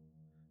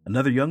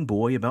 Another young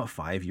boy, about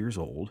 5 years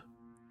old,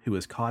 who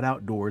was caught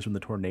outdoors when the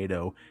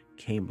tornado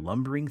came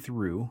lumbering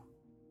through,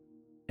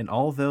 and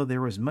although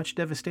there was much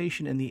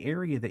devastation in the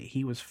area that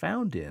he was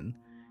found in,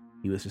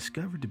 he was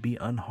discovered to be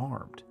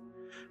unharmed,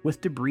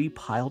 with debris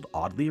piled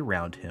oddly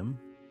around him,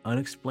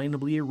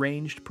 unexplainably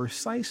arranged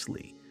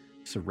precisely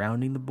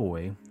surrounding the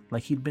boy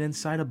like he'd been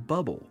inside a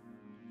bubble.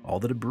 All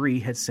the debris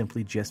had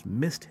simply just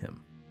missed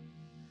him.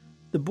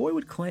 The boy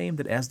would claim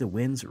that as the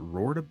winds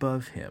roared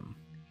above him,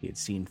 he had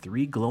seen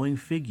 3 glowing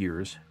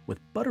figures with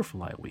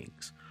butterfly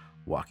wings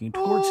walking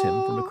towards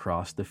him from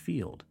across the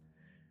field.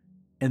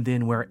 And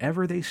then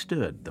wherever they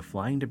stood, the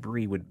flying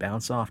debris would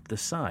bounce off to the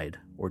side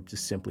or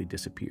just simply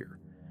disappear.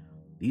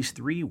 These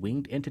 3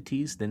 winged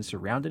entities then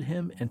surrounded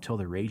him until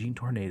the raging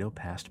tornado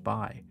passed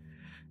by,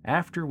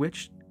 after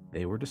which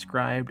they were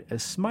described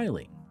as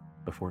smiling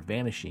before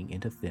vanishing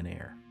into thin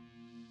air.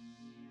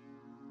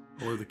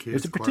 Or the There's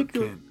kids a Clark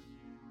particular-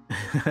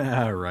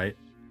 Kent. Right.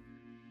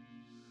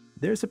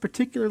 There's a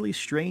particularly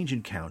strange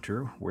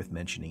encounter worth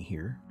mentioning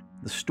here.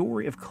 The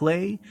story of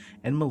Clay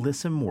and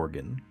Melissa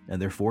Morgan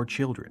and their 4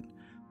 children,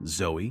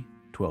 Zoe,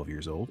 12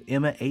 years old,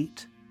 Emma,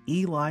 8,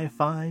 Eli,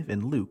 5,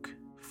 and Luke,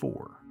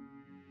 4.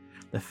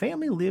 The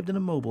family lived in a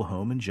mobile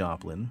home in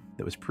Joplin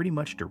that was pretty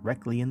much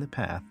directly in the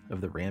path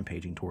of the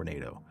rampaging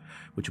tornado,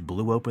 which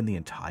blew open the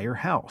entire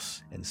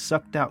house and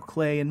sucked out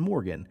Clay and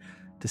Morgan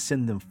to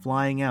send them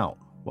flying out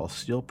while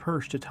still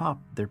perched atop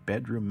their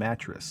bedroom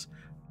mattress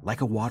like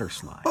a water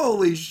slide.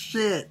 Holy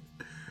shit!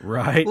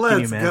 Right? Can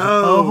Let's you imagine?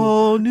 go. A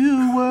whole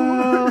new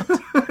world.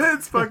 It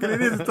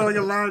is. It's like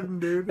Aladdin,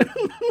 dude.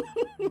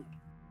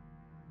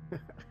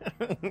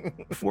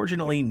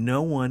 Fortunately,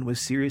 no one was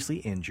seriously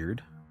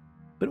injured,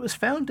 but it was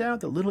found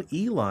out that little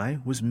Eli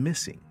was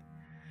missing.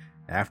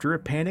 After a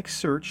panicked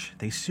search,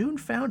 they soon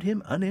found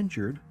him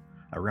uninjured,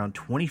 around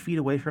 20 feet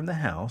away from the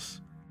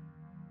house,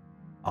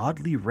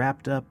 oddly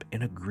wrapped up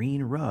in a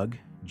green rug,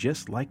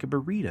 just like a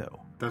burrito.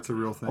 That's a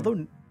real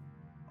thing.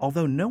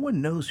 Although no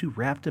one knows who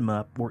wrapped him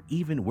up or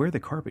even where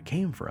the carpet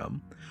came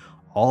from,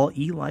 all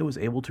Eli was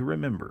able to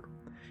remember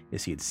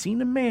is he had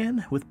seen a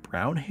man with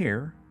brown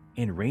hair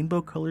and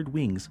rainbow-colored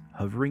wings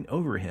hovering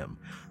over him,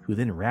 who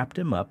then wrapped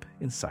him up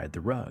inside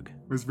the rug.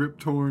 Was Rip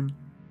Torn?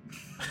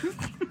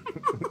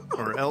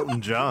 Or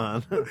Elton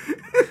John.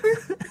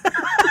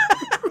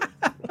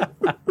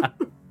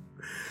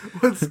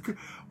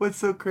 What's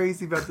so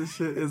crazy about this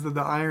shit is that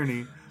the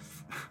irony.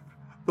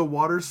 The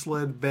water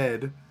sled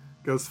bed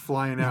goes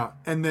flying out,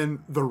 and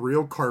then the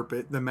real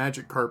carpet, the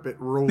magic carpet,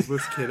 rolls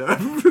this kid up.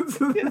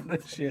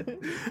 Shit.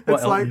 Well,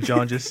 Elton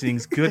John just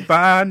sings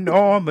 "Goodbye,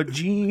 Norma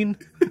Jean."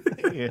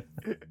 Yeah.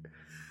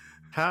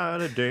 How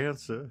to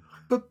dancer.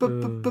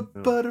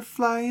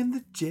 Butterfly in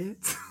the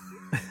jets.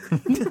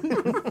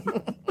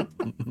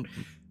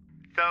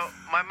 So,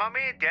 my mommy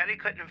and daddy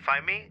couldn't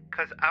find me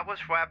because I was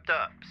wrapped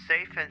up,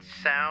 safe and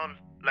sound,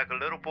 like a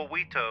little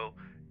burrito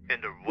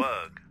in the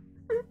rug.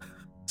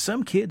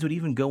 Some kids would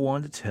even go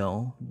on to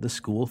tell the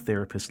school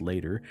therapist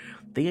later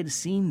they had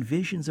seen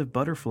visions of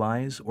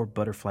butterflies or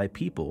butterfly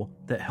people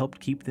that helped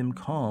keep them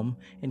calm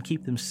and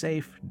keep them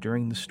safe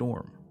during the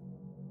storm.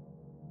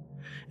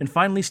 And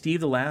finally, Steve,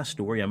 the last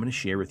story I'm going to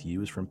share with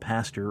you is from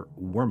Pastor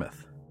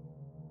Wormuth,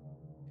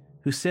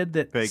 who said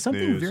that Fake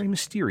something news. very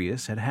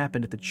mysterious had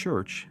happened at the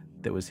church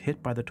that was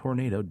hit by the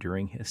tornado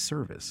during his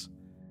service.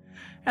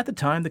 At the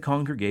time, the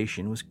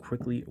congregation was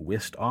quickly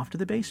whisked off to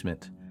the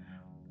basement.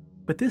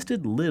 But this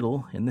did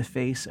little in the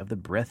face of the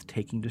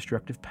breathtaking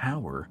destructive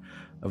power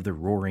of the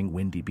roaring,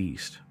 windy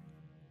beast.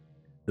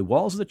 The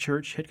walls of the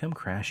church had come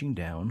crashing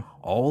down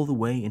all the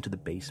way into the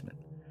basement.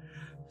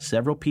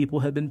 Several people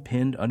had been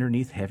pinned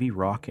underneath heavy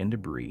rock and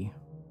debris.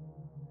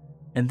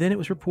 And then it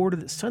was reported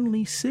that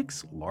suddenly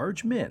 6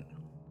 large men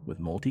with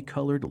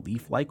multicolored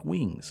leaf-like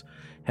wings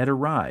had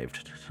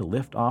arrived to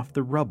lift off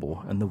the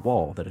rubble and the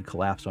wall that had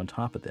collapsed on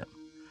top of them,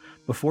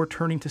 before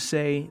turning to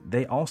say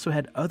they also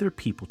had other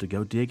people to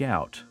go dig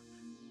out.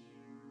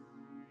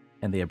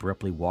 And they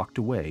abruptly walked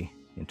away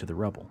into the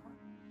rubble.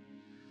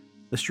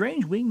 The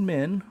strange winged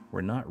men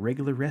were not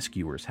regular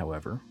rescuers,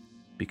 however,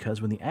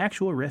 because when the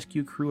actual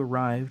rescue crew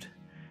arrived,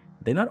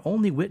 they not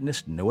only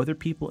witnessed no other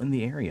people in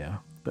the area,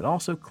 but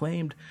also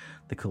claimed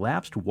the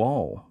collapsed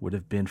wall would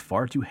have been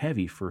far too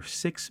heavy for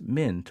 6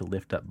 men to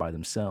lift up by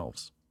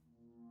themselves.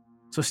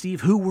 So, Steve,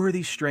 who were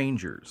these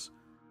strangers?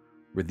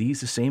 Were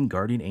these the same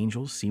guardian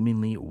angels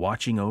seemingly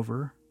watching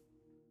over?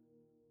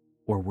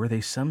 Or were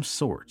they some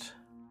sort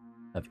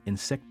of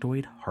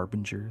insectoid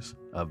harbingers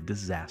of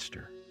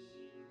disaster?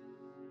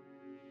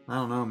 I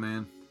don't know,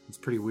 man. It's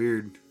pretty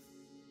weird.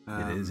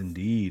 It is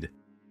indeed.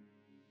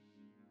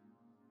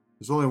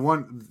 There's only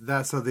one.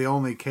 So the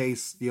only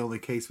case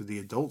with the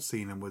adults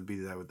seeing him would be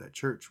that with that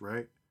church,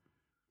 right?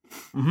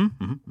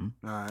 Mm-hmm.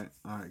 All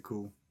right,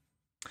 cool.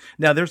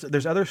 Now,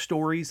 there's other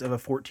stories of a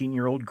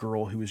 14-year-old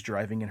girl who was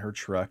driving in her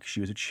truck. She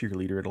was a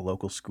cheerleader at a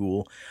local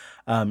school.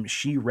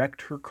 She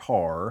wrecked her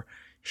car.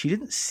 She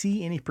didn't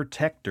see any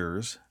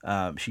protectors.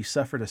 She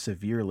suffered a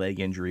severe leg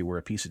injury where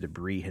a piece of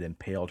debris had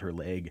impaled her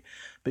leg.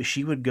 But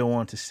she would go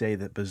on to say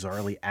that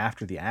bizarrely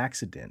after the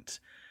accident,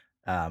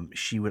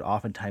 she would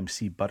oftentimes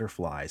see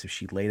butterflies. If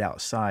she laid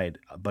outside,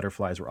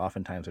 butterflies were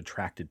oftentimes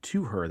attracted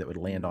to her that would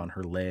land on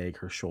her leg,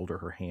 her shoulder,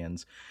 her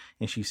hands.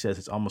 And she says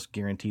it's almost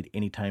guaranteed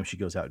anytime she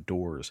goes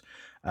outdoors,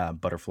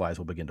 butterflies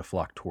will begin to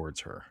flock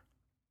towards her.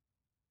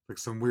 Like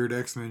some weird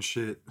X-Men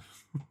shit.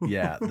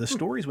 Yeah, the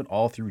stories went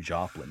all through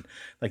Joplin.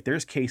 Like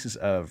there's cases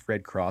of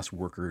Red Cross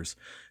workers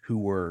who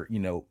were,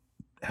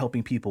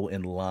 helping people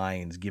in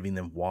lines, giving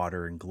them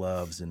water and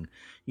gloves and,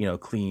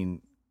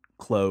 clean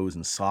clothes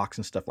and socks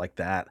and stuff like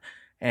that.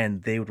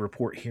 And they would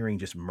report hearing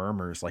just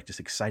murmurs, like just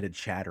excited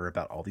chatter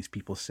about all these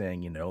people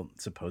saying,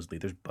 supposedly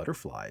there's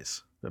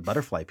butterflies. The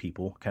butterfly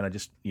people kind of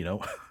just,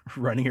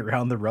 running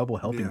around the rubble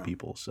helping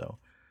people. So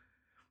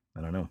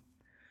I don't know.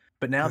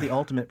 But now the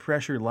ultimate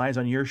pressure lies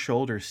on your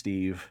shoulders,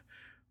 Steve.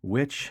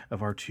 Which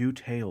of our 2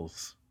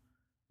 tales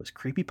was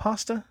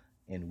creepypasta,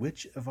 and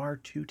which of our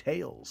 2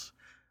 tales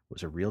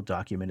was a real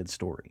documented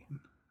story?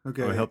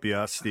 Okay. I'll help you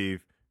out,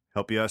 Steve.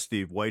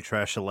 White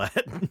trash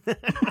Aladdin.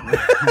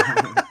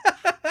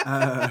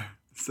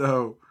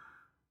 So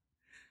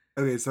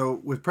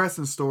with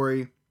Preston's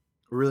story,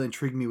 what really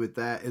intrigued me with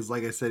that is,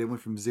 like I said, it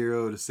went from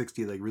 0 to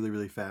 60 like really,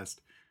 really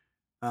fast.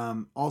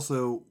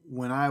 Also,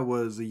 when I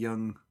was a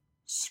young,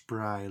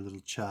 spry little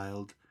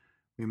child,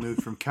 we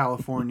moved from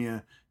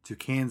California to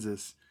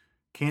Kansas.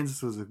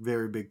 Kansas was a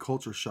very big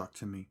culture shock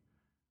to me.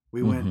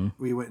 We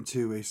went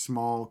to a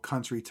small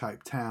country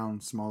type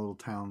town, small little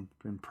town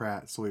in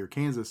Pratt, Sawyer,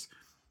 Kansas.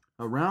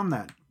 Around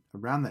that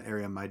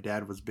area, my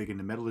dad was big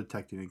into metal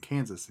detecting in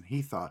Kansas, and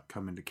he thought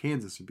coming to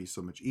Kansas would be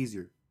so much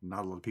easier.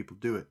 Not a lot of people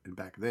do it, and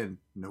back then,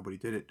 nobody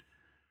did it.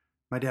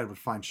 My dad would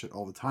find shit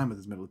all the time with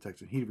his metal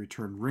detector. He'd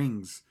return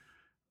rings,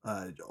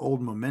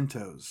 old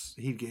mementos.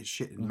 He'd get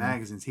shit in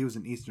magazines. He was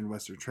in Eastern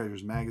Western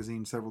Treasures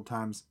magazine several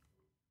times.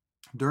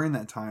 During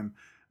that time,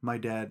 my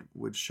dad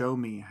would show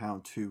me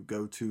how to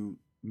go to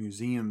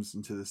museums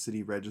and to the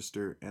city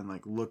register and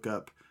like look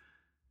up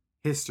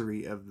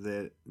history of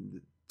the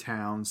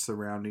towns,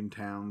 surrounding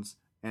towns.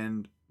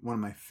 And one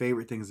of my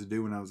favorite things to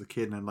do when I was a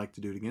kid, and I'd like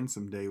to do it again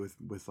someday with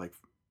like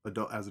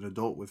as an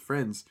adult with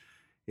friends,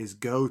 is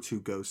go to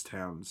ghost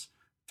towns,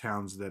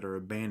 towns that are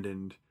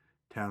abandoned,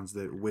 towns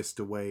that whisked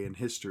away in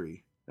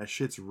history. That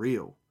shit's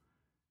real.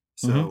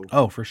 So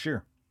Oh, for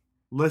sure.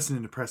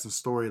 listening to Preston's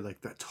story,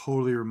 like that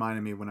totally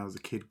reminded me when I was a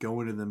kid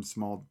going to them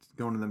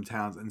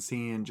towns and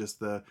seeing just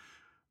the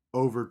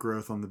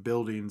overgrowth on the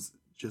buildings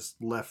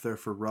just left there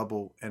for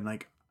rubble. And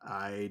like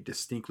I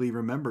distinctly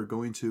remember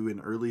going to an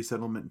early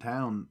settlement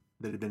town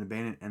that had been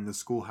abandoned, and the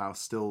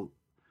schoolhouse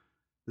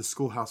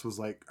was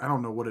like, I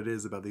don't know what it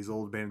is about these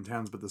old abandoned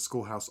towns, but the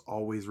schoolhouse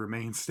always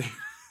remains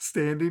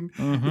standing.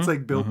 It's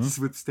like built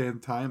to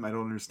withstand time. I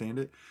don't understand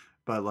it,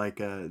 but like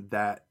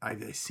that I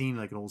seen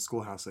like an old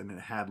schoolhouse, and it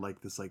had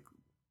like this like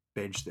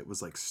bench that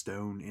was like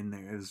stone in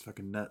there. It was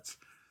fucking nuts.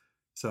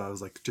 So I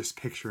was like just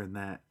picturing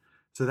that.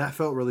 So that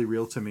felt really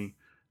real to me.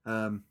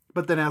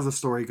 But then as the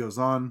story goes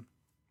on,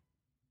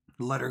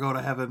 let her go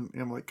to heaven,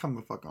 and I'm like, come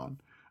the fuck on.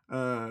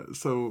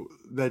 So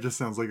that just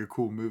sounds like a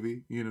cool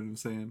movie. You know what I'm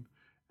saying?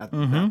 At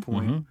that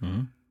point.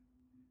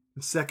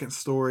 The second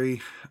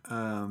story,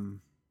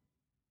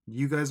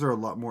 you guys are a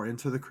lot more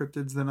into the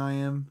cryptids than I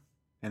am,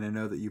 and I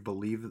know that you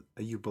believe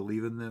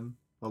in them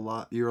a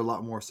lot. You're a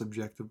lot more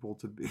susceptible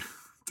to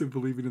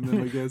believing in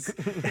them, I guess.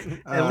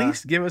 At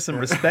least give us some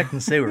respect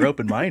and say we're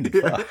open-minded.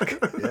 Fuck.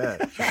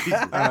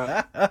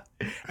 Yeah.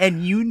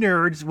 And you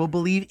nerds will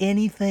believe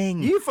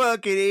anything. You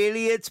fucking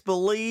idiots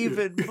believe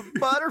in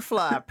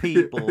butterfly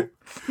people.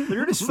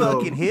 They're just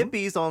fucking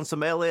hippies on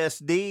some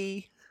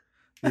LSD.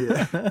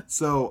 Yeah.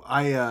 So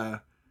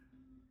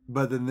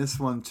but then this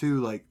one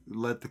too, like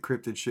let the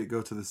cryptid shit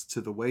go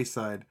to the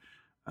wayside.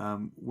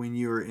 When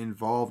you're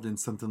involved in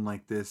something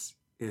like this,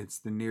 it's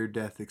the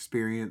near-death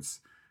experience.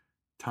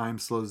 Time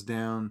slows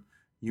down.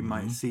 You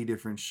might see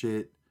different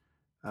shit.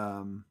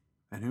 And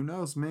who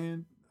knows,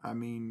 man? I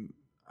mean,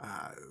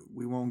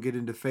 we won't get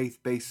into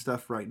faith-based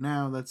stuff right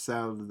now. That's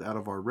out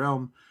of our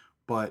realm.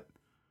 But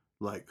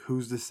like,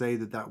 who's to say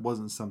that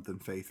wasn't something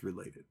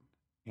faith-related?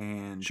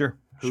 And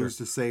who's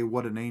to say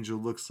what an angel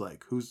looks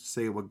like? Who's to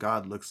say what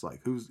God looks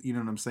like? You know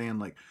what I'm saying?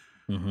 Like,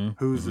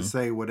 who's to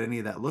say what any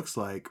of that looks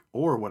like,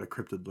 or what a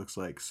cryptid looks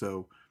like?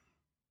 So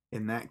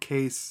in that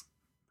case,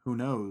 who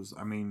knows?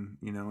 I mean,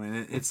 you know,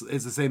 and it's the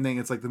same thing.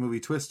 It's like the movie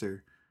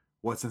Twister.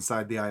 What's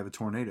inside the eye of a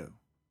tornado?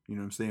 You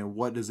know what I'm saying?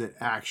 What does it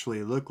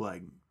actually look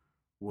like?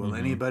 Will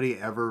anybody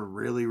ever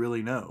really,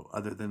 really know,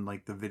 other than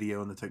like the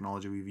video and the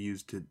technology we've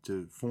used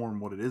to form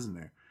what it is in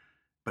there?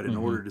 But in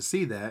order to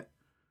see that,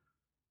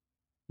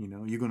 you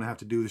know, you're going to have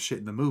to do the shit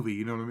in the movie.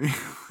 You know what I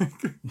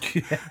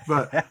mean?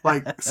 But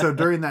like, so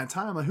during that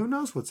time, like, who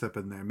knows what's up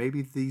in there?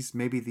 Maybe these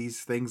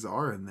things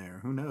are in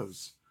there. Who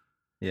knows?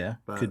 Yeah,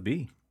 but, could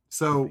be.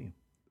 So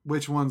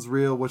which one's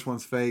real? Which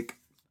one's fake?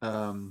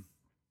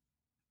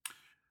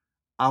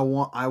 I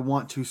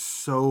want to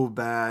so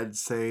bad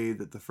say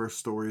that the first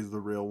story is the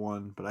real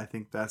one, but I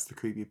think that's the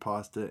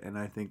creepypasta, and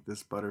I think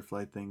this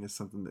butterfly thing is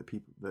something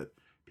that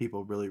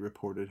people really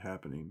reported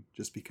happening,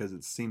 just because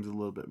it seems a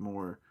little bit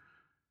more,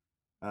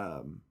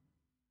 you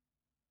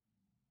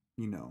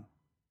know,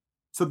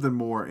 something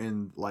more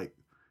in like,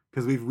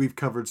 because we've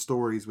covered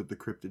stories with the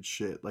cryptid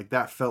shit, like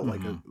that felt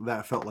like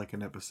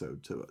an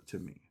episode to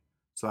me.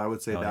 So I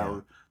would say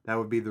that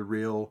would be the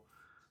real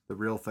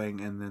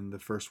thing, and then the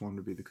first one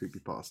would be the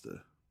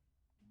creepypasta.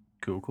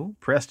 Cool.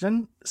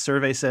 Preston,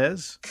 survey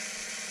says.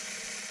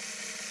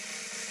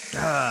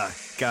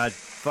 God,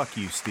 fuck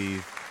you,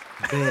 Steve.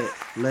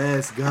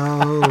 Let's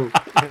go.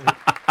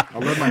 I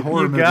love my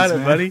horror movies, You got it,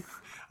 man. buddy.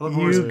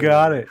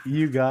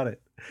 You got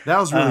it. That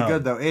was really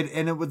good, though.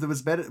 It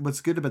was better.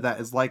 What's good about that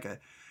is and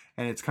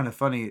it's kind of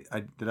funny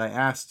that I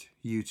asked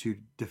you to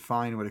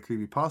define what a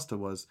creepypasta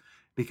was,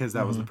 because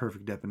that was the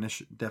perfect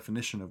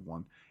definition of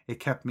one. It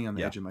kept me on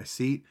the edge of my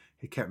seat.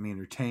 It kept me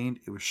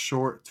entertained. It was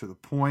short, to the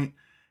point,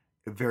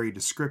 very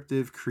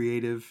descriptive,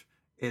 creative.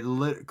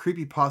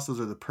 Creepypastas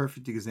are the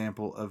perfect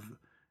example of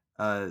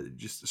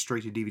just a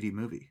straight to DVD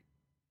movie.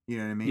 You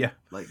know what I mean? Yeah.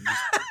 Like,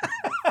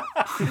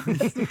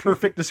 It's the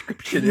perfect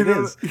description. You It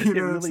know- is. you It know what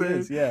I'm really saying?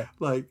 is. Yeah.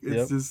 like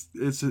it's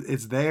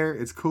it's there.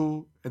 It's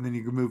cool, and then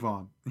you can move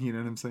on. You know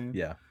what I'm saying?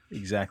 Yeah.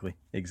 Exactly.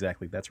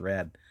 That's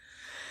rad.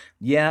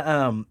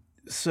 Yeah.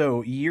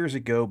 So years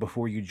ago,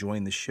 before you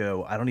joined the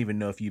show, I don't even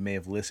know if you may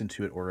have listened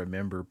to it or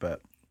remember,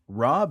 but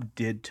Rob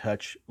did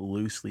touch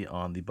loosely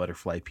on the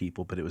butterfly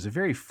people, but it was a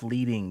very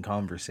fleeting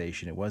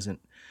conversation. It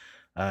wasn't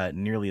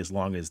nearly as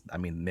long as,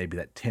 maybe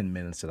that 10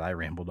 minutes that I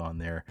rambled on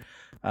there.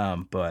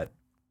 But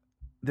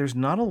there's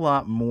not a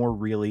lot more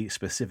really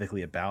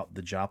specifically about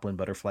the Joplin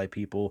butterfly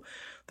people.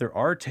 There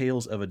are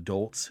tales of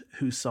adults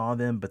who saw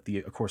them, but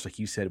of course, like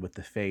you said, with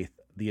the faith,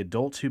 the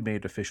adults who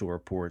made official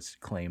reports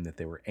claim that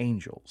they were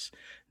angels,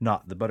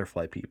 not the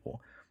butterfly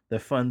people. The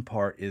fun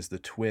part is the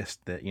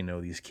twist that,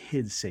 these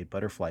kids say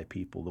butterfly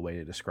people the way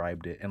they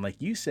described it. And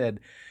like you said,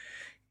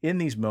 in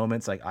these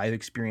moments, like I've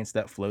experienced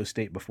that flow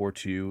state before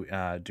too,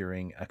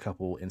 during a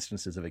couple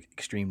instances of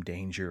extreme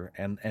danger,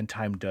 and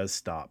time does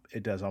stop.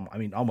 It does,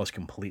 almost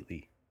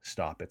completely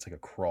stop. It's like a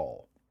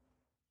crawl.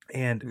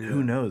 And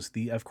who knows?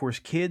 Of course,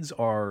 kids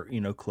are,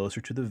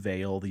 closer to the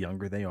veil, the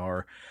younger they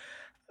are.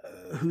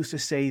 who's to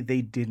say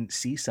they didn't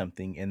see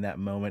something in that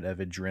moment of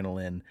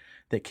adrenaline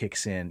that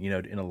kicks in,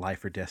 in a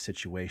life or death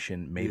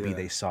situation? Maybe Yeah.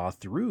 they saw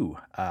through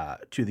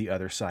to the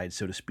other side,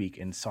 so to speak,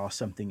 and saw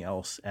something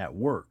else at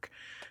work.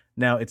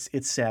 Now, it's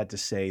sad to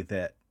say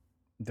that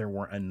there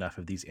weren't enough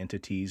of these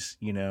entities,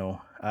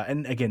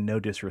 and again, no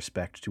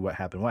disrespect to what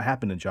happened. What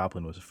happened in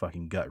Joplin was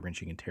fucking gut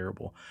wrenching and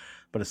terrible,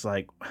 but it's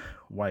like,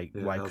 why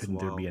Yeah, why that was couldn't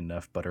there be wild.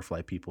 enough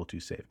butterfly people to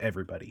save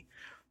everybody?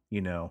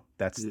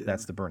 That's Yeah.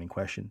 that's the burning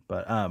question.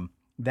 But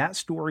that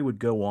story would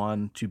go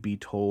on to be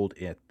told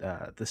at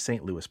the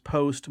St. Louis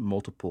Post,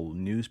 multiple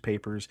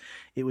newspapers.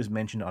 It was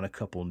mentioned on a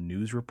couple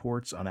news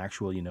reports on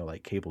actual,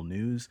 like cable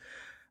news.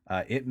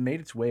 It made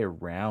its way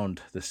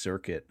around the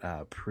circuit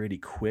pretty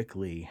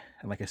quickly.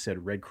 And like I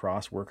said, Red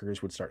Cross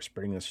workers would start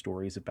spreading the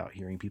stories about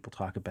hearing people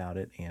talk about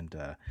it. And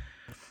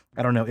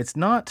I don't know, it's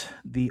not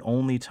the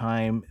only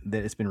time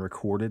that it's been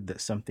recorded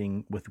that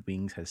something with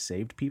wings has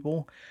saved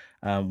people.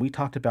 We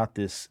talked about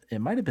this,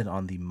 it might have been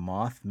on the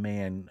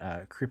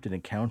Mothman cryptid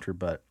encounter,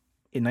 but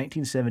in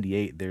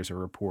 1978, there's a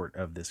report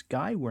of this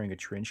guy wearing a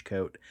trench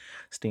coat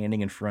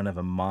standing in front of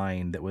a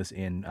mine that was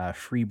in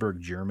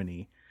Freiburg,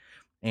 Germany.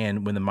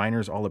 And when the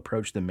miners all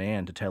approached the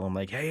man to tell him,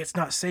 like, hey, it's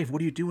not safe.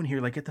 What are you doing here?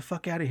 Like, get the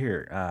fuck out of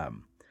here.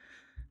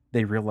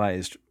 They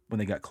realized when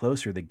they got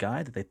closer, the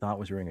guy that they thought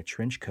was wearing a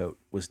trench coat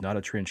was not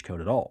a trench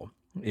coat at all.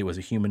 It was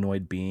a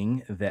humanoid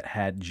being that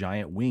had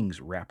giant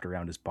wings wrapped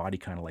around his body,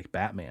 kind of like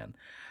Batman.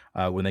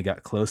 When they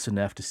got close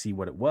enough to see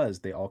what it was,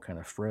 they all kind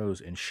of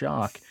froze in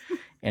shock.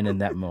 And in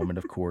that moment,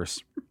 of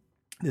course,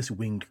 this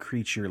winged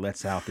creature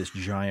lets out this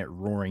giant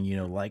roaring,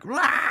 like,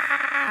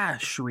 "Rah!"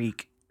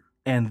 shriek.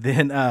 And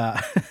then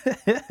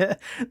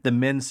the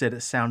men said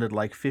it sounded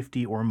like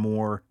 50 or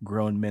more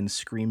grown men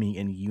screaming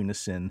in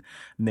unison,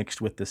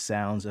 mixed with the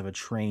sounds of a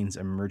train's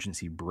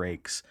emergency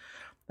brakes.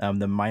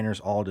 The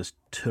miners all just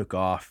took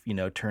off,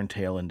 turned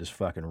tail and just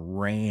fucking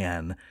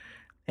ran.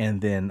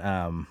 And then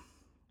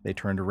they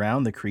turned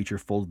around. The creature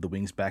folded the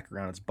wings back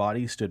around its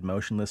body, stood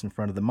motionless in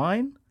front of the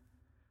mine.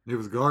 It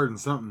was guarding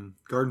some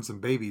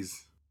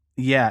babies.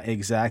 Yeah,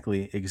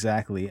 exactly.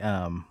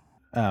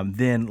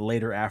 Then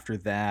later after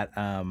that,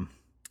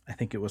 I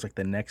think it was like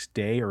the next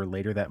day or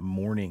later that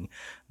morning,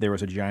 there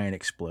was a giant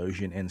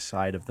explosion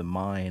inside of the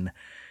mine,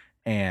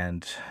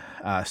 and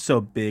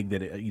so big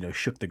that it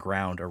shook the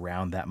ground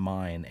around that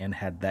mine. And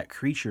had that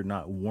creature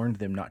not warned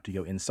them not to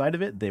go inside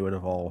of it, they would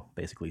have all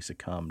basically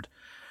succumbed.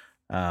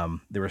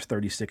 There was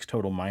 36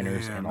 total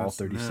miners, Damn, and all that's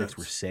 36 nuts.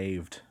 were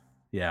saved.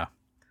 Yeah.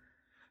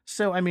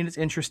 So, I mean, it's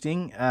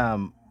interesting.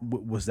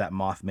 Was that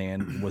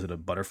Mothman? Was it a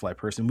butterfly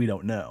person? We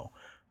don't know.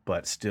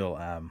 But still,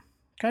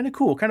 kind of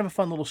cool. Kind of a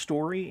fun little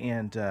story.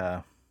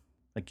 And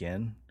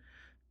again,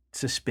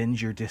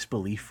 suspend your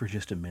disbelief for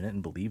just a minute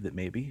and believe that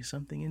maybe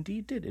something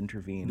indeed did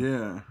intervene.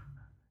 Yeah.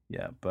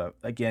 Yeah. But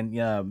again,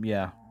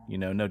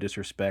 no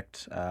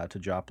disrespect to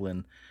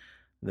Joplin,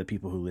 the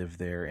people who live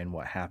there, and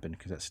what happened,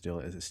 because that still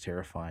is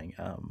terrifying.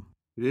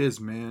 It is,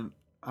 man.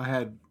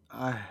 I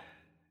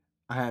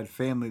had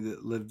family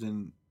that lived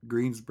in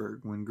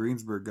Greensburg when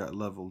Greensburg got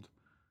leveled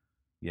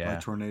by Yeah.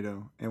 a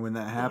tornado, and when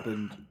that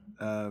happened,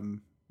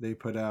 the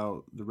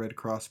Red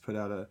Cross put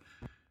out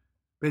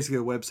basically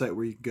a website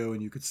where you could go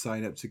and you could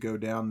sign up to go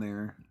down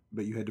there,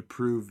 but you had to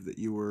prove that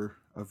you were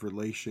of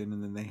relation,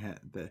 and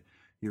then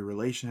your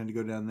relation had to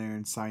go down there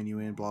and sign you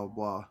in, blah blah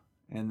blah,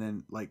 and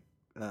then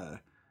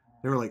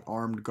there were like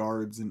armed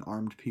guards and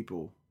armed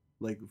people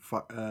like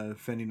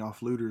fending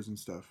off looters and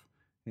stuff,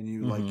 and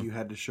Mhm. you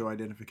had to show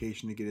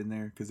identification to get in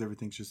there because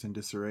everything's just in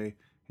disarray,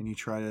 and you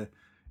try to,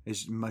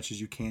 as much as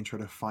you can, try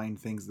to find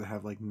things that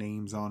have like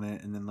names on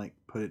it and then like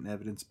put it in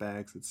evidence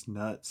bags. It's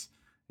nuts.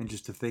 And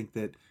just to think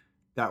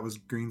that was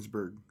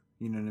Greensburg,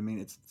 you know what I mean?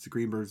 It's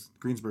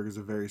Greensburg is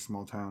a very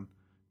small town.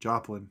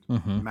 Joplin,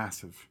 Mhm.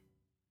 massive,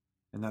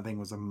 and that thing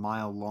was a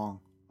mile long,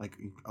 like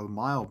a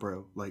mile,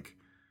 bro. Like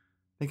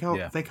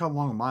Yeah. think how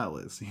long a mile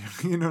is.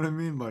 You know what I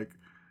mean? Like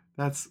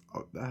that's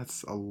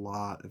a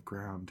lot of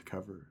ground to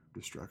cover.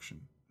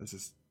 Destruction. That's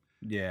just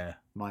Yeah.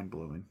 mind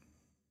blowing,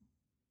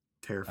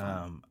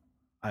 terrifying.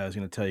 I was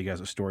going to tell you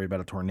guys a story about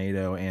a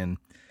tornado, and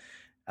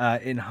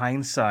in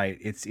hindsight,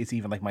 it's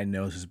even like my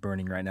nose is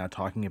burning right now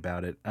talking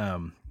about it.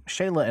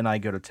 Shayla and I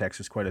go to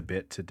Texas quite a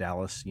bit, to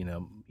Dallas,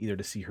 either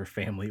to see her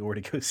family or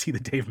to go see the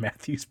Dave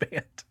Matthews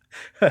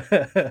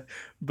Band.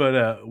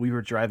 But we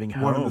were driving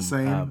home. One and the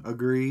same.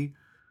 Agree.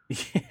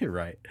 Yeah,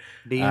 right.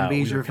 DMB's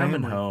We your were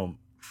coming family. home.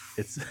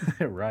 It's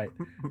right.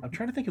 I'm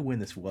trying to think of when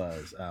this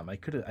was. I'm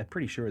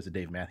pretty sure it was a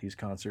Dave Matthews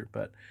concert,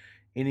 but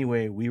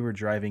anyway, we were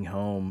driving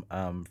home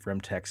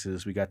from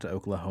Texas. We got to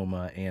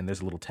Oklahoma, and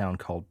there's a little town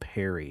called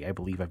Perry. I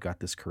believe I've got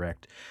this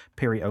correct.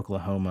 Perry,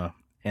 Oklahoma.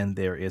 And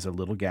there is a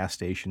little gas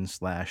station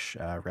 /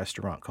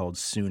 restaurant called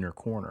Sooner's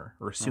Corner.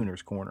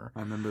 I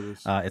remember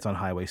this. It's on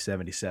Highway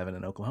 77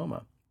 in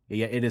Oklahoma.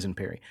 Yeah, it is in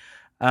Perry.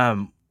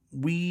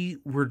 We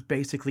were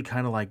basically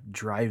kind of like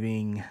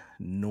driving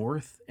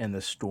north, and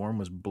the storm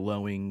was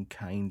blowing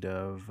kind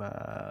of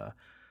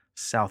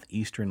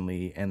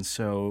southeasternly, and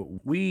so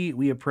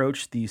we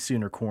approached the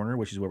Sooner Corner,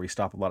 which is where we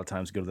stop a lot of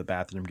times, go to the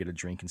bathroom, get a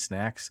drink and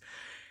snacks.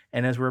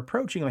 And as we're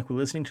approaching, like we're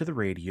listening to the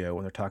radio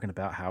and they're talking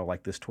about how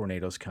like this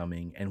tornado's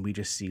coming, and we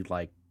just see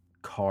like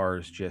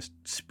cars just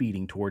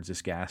speeding towards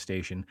this gas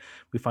station.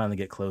 We finally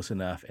get close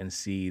enough and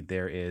see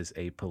there is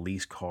a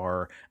police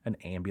car, an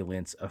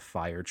ambulance, a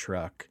fire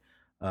truck,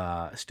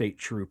 a state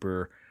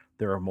trooper.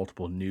 There are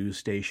multiple news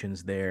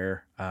stations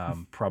there,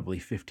 probably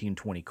 15,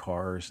 20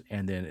 cars.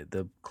 And then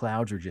the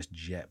clouds are just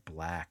jet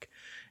black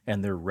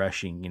and they're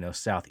rushing,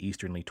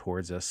 southeasternly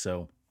towards us.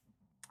 So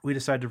we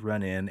decide to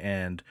run in,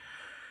 and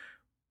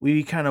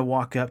we kind of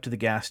walk up to the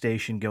gas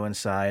station, go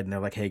inside, and they're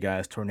like, hey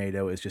guys,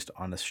 tornado is just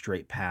on a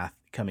straight path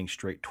coming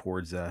straight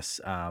towards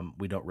us.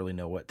 We don't really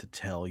know what to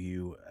tell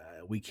you.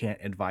 We can't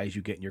advise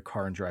you get in your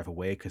car and drive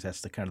away because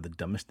that's the kind of the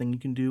dumbest thing you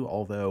can do,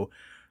 although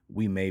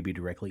we may be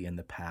directly in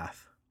the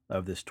path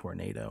of this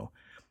tornado.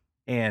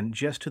 And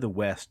just to the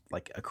west,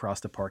 like across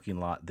the parking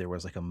lot, there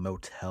was like a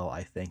motel,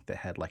 I think, that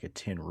had like a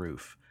tin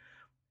roof.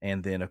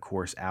 And then, of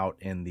course, out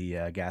in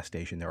the gas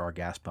station, there are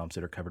gas pumps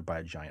that are covered by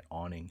a giant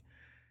awning.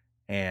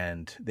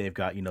 And they've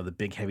got, the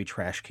big heavy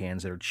trash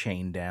cans that are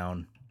chained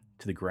down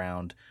to the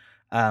ground.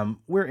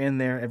 We're in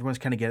there. Everyone's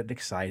kind of getting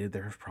excited.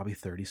 There's probably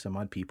 30 some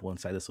odd people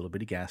inside this little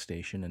bitty gas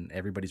station, and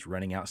everybody's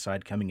running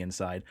outside, coming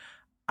inside.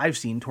 I've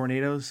seen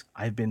tornadoes.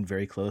 I've been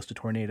very close to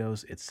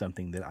tornadoes. It's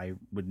something that I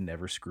would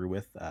never screw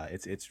with.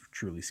 It's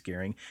truly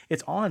scaring.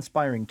 It's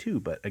awe-inspiring too,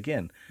 but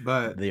again,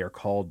 they are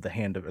called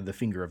the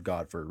finger of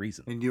God for a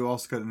reason. And you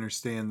also got to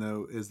understand,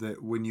 though, is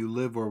that when you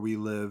live where we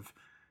live,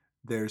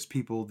 there's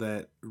people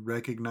that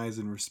recognize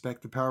and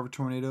respect the power of a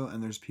tornado,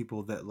 and there's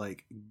people that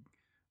like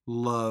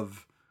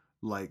love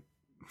like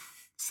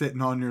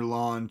sitting on your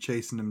lawn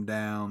chasing them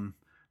down.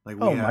 Like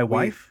my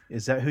wife?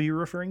 Is that who you're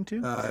referring to?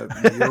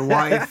 Your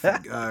wife,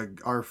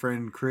 our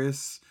friend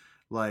Chris,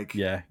 like,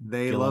 yeah,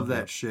 they love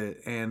that shit.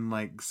 And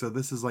like, so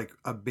this is like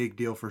a big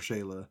deal for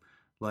Shayla.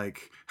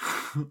 Like,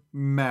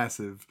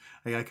 massive.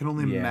 Like, I can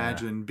only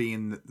imagine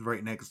being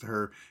right next to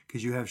her,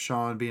 because you have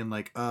Sean being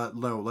like,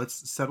 no,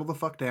 let's settle the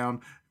fuck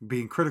down,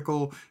 being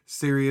critical,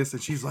 serious,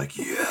 and she's like,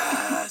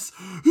 yes,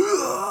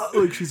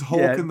 like she's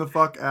hulking the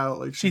fuck out,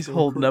 like she's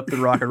holding up the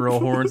rock and roll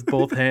horns,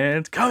 both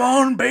hands. Come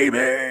on,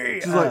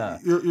 baby. She's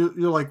like,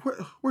 you're like,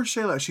 where's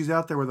Shayla? She's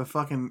out there with a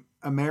fucking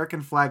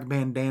American flag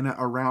bandana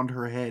around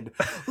her head.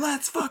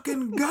 Let's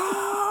fucking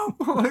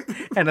go.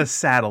 And a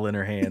saddle in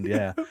her hand.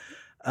 Yeah.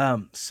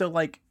 So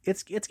like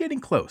it's getting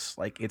close.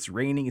 Like it's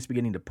raining, it's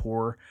beginning to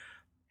pour,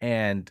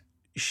 and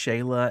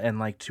Shayla and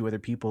like two other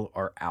people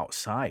are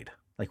outside,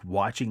 like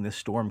watching the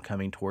storm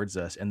coming towards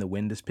us, and the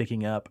wind is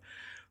picking up.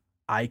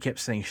 I kept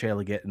saying,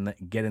 Shayla,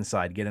 get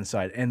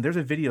inside. And there's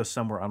a video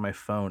somewhere on my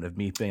phone of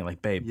me being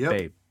like, babe.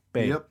 Yep.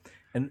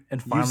 And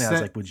finally I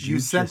was like, would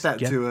you sent that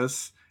to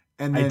us?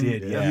 And then I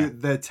did, yeah.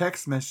 The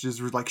text messages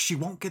were like, she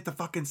won't get the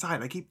fuck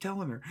inside. I keep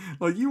telling her.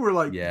 Like you were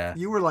like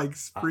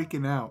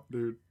freaking out,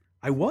 dude.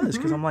 I was,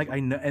 because I'm like, I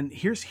know, and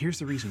here's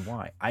the reason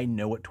why. I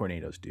know what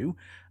tornadoes do.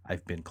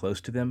 I've been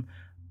close to them.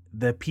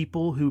 The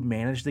people who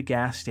manage the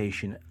gas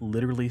station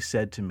literally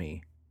said to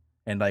me,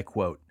 and I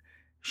quote,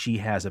 she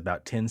has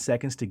about 10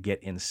 seconds to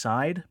get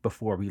inside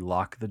before we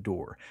lock the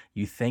door.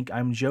 You think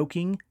I'm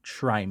joking?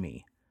 Try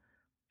me.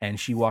 And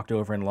she walked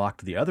over and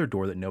locked the other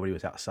door that nobody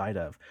was outside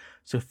of.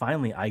 So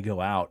finally I go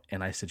out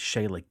and I said,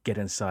 Shayla, get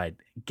inside.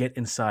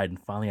 And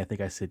finally I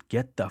think I said,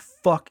 get the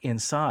fuck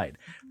inside.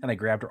 And I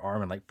grabbed her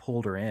arm and like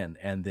pulled her in.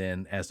 And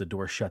then as the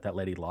door shut, that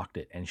lady locked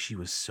it. And she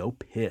was so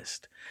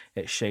pissed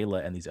at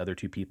Shayla and these other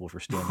two people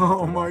for standing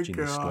up and watching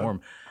the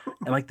storm.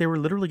 And like they were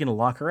literally going to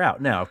lock her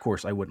out. Now, of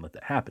course, I wouldn't let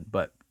that happen.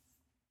 But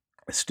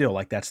still,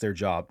 like that's their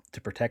job,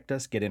 to protect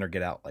us, get in or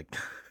get out, like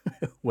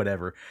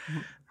whatever.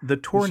 The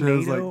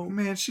tornado, like,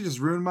 man, she just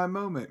ruined my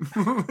moment.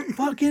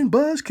 Fucking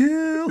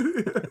buzzkill.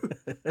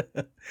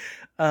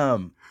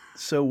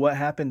 So what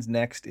happens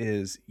next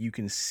is you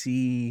can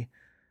see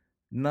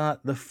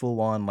not the full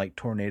on like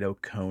tornado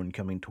cone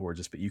coming towards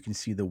us, but you can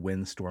see the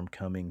windstorm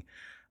coming.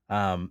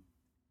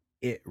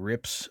 It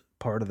rips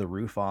part of the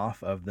roof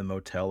off of the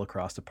motel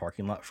across the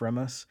parking lot from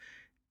us.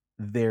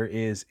 There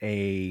is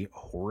a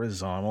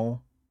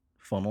horizontal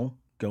funnel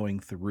going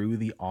through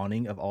the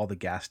awning of all the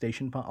gas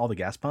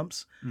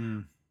pumps.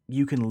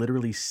 You can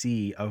literally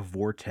see a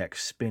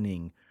vortex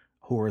spinning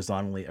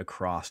horizontally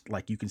across,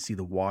 like you can see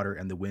the water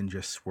and the wind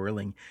just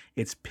swirling.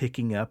 It's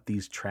picking up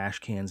these trash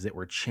cans that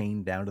were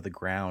chained down to the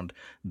ground.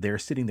 They're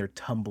sitting there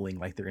tumbling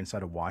like they're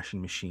inside a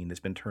washing machine that's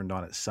been turned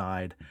on its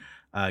side.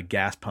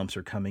 Gas pumps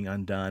are coming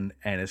undone,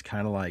 and it's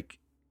kind of like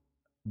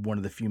one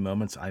of the few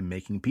moments I'm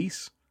making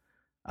peace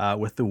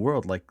with the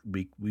world. Like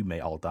we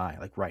may all die,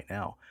 like right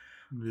now.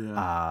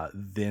 Yeah.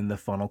 Then the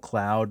funnel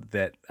cloud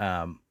that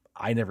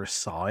I never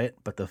saw it,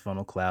 but the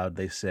funnel cloud,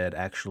 they said,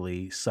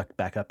 actually sucked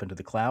back up into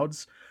the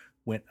clouds,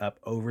 went up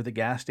over the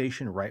gas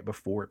station right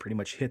before it pretty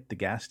much hit the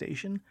gas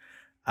station,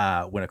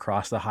 went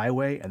across the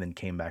highway, and then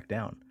came back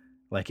down.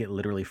 Like it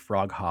literally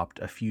frog hopped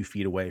a few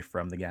feet away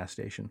from the gas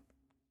station.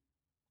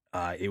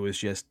 It was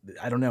just,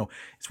 I don't know.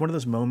 It's one of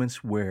those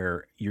moments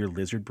where your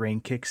lizard brain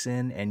kicks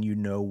in and you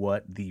know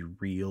what the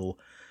real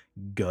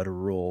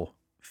guttural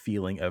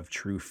feeling of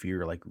true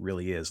fear like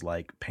really is,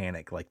 like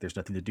panic, like there's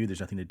nothing to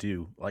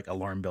do, like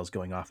alarm bells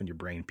going off in your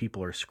brain,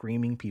 people are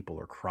screaming, people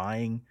are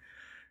crying,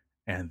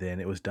 and then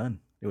it was done,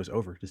 it was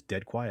over, just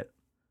dead quiet.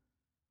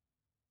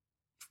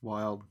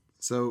 Wild.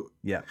 So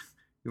Yeah,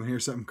 you want to hear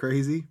something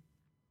crazy?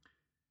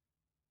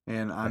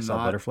 And I I'm saw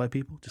not butterfly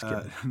people, just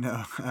kidding.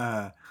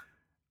 no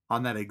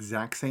on that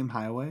exact same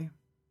highway,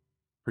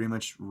 pretty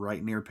much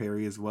right near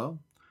Perry as well,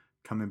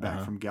 coming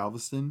back from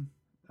Galveston.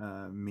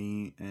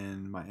 Me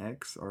and my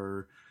ex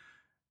are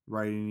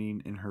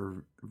riding in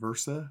her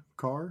Versa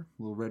car,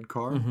 little red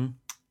car,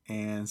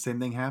 and same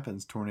thing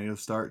happens. Tornado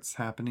starts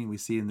happening. We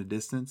see it in the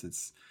distance.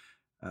 It's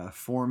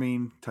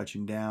forming,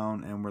 touching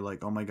down, and we're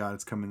like, "Oh my God,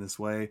 it's coming this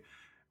way."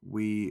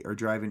 We are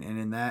driving, and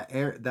in that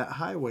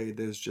highway,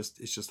 it's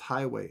just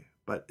highway,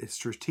 but it's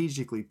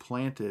strategically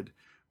planted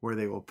where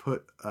they will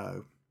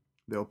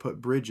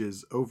put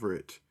bridges over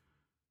it,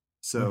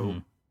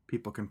 so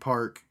people can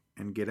park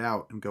and get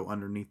out and go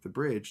underneath the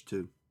bridge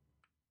to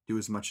do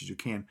as much as you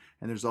can.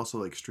 And there's also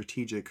like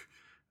strategic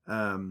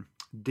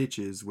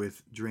ditches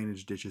with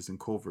drainage ditches and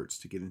culverts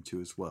to get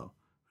into as well.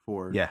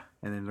 And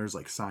then there's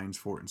like signs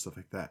for it and stuff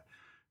like that.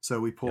 So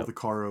we pull the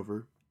car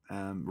over.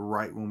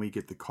 Right when we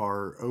get the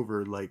car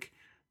over, like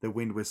the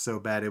wind was so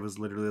bad, it was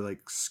literally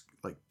like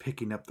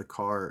picking up the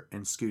car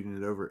and scooting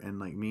it over. And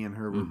like me and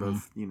her were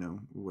both,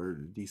 we're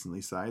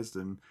decently sized,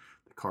 and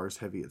the car's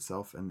heavy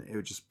itself, and it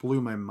just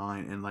blew my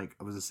mind. And like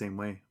I was the same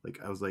way.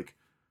 Like I was like,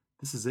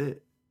 this is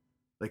it.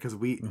 Like, because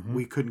we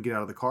couldn't get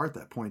out of the car at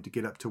that point to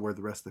get up to where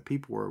the rest of the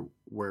people were,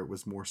 where it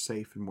was more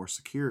safe and more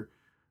secure.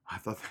 I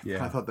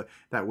thought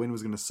that wind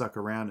was going to suck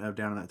around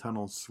down in that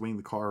tunnel, swing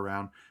the car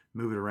around,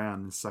 move it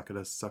around, and suck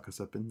us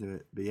up into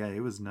it. But yeah,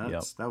 it was nuts.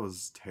 Yep. That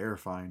was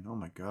terrifying. Oh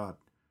my God.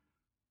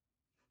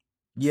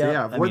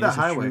 Yeah, so avoid that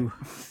highway.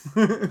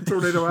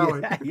 Tornado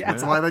Alley. Yeah.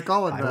 That's why they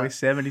call it Highway that.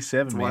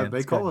 77, That's man. they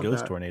It's call got it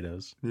ghost that.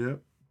 tornadoes. Yep.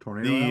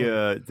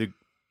 Tornado Alley.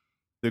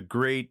 The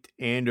great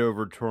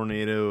Andover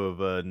tornado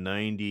of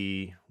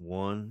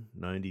 91,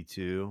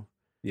 92.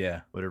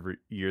 Yeah. Whatever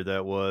year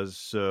that was.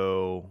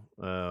 So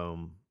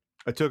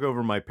I took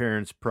over my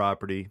parents'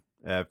 property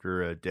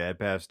after Dad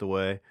passed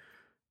away.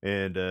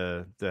 And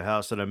the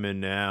house that I'm in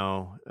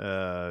now,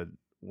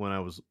 when I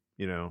was,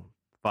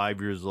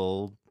 5 years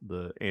old,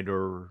 the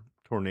Andover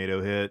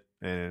tornado hit,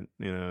 and,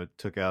 it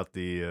took out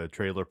the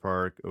trailer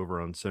park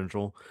over on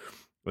Central.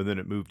 And then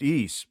it moved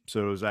east.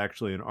 So it was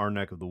actually in our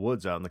neck of the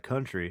woods out in the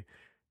country.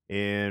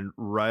 And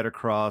right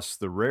across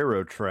the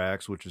railroad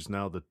tracks, which is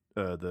now the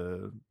I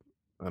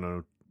don't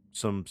know,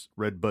 some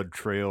Redbud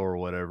Trail or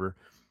whatever,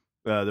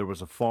 there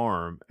was a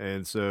farm.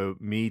 And so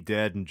me,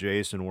 Dad, and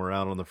Jason were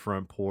out on the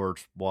front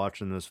porch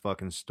watching this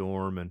fucking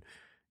storm. And,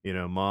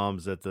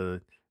 Mom's at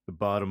the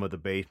bottom of the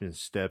basement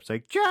steps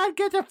like, John,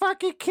 get the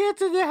fucking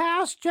kids in the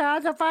house,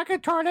 John, the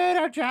fucking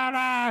tornado,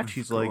 John.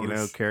 She's like,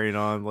 carrying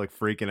on, like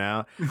freaking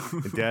out.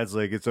 And Dad's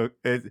like,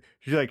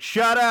 she's like,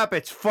 shut up,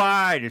 it's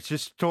fine, it's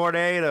just a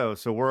tornado.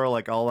 So we're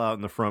like all out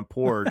in the front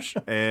porch,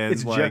 and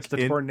it's like, just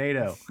a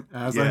tornado.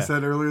 As I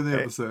said earlier in the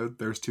episode,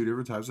 there's two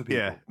different types of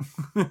people.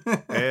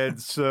 Yeah.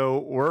 And so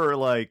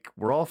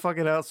we're all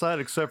fucking outside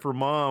except for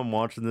Mom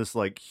watching this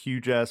like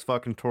huge ass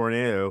fucking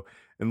tornado.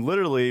 And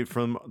literally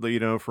from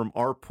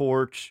our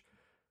porch,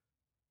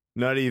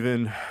 not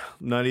even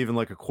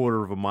like a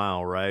quarter of a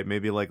mile, right?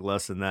 Maybe like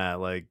less than that.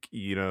 Like,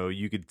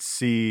 you could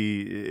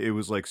see it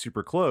was like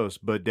super close,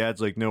 but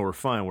Dad's like, no, we're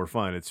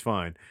fine, it's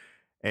fine.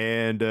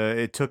 And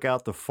it took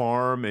out the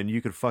farm, and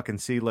you could fucking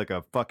see like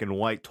a fucking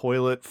white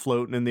toilet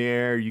floating in the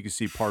air. You could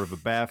see part of a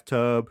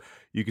bathtub.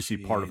 You could see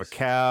part of a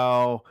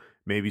cow,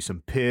 maybe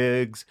some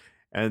pigs.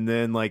 And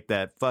then like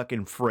that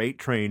fucking freight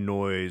train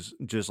noise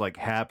just like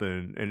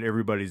happened, and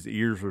everybody's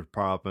ears were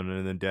popping.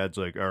 And then Dad's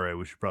like, all right,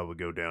 we should probably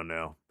go down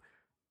now.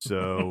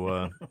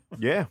 So,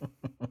 yeah.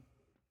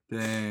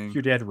 Dang.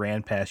 Your dad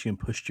ran past you and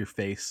pushed your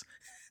face.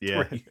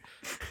 Yeah.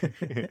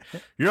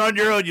 You're on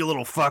your own, you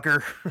little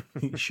fucker.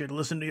 You should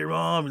listen to your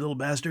mom, you little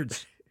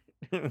bastards.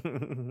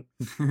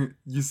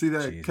 You see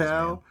that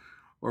cow, man,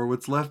 or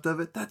what's left of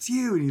it? That's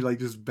you. And he like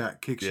just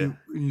back kicks you,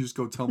 and you just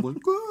go tumbling.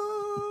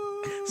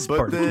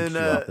 But then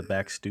off the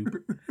back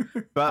stoop.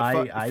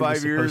 About I 5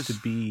 was years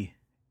supposed to be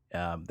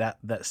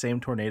that same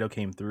tornado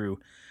came through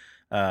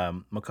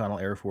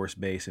McConnell Air Force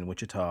Base in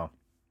Wichita.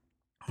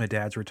 My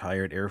dad's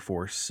retired Air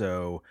Force,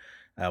 so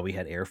we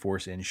had Air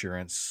Force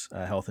insurance,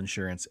 health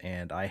insurance,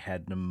 and I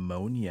had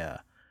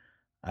pneumonia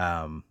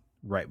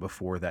right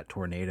before that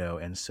tornado.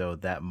 And so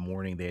that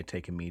morning they had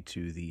taken me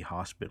to the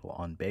hospital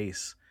on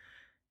base,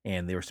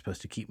 and they were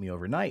supposed to keep me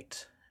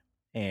overnight.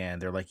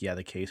 And they're like, yeah,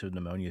 the case of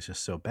pneumonia is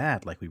just so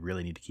bad. Like, we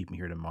really need to keep him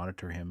here to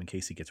monitor him in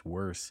case he gets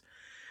worse.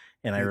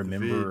 And I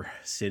remember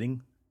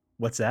sitting.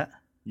 What's that?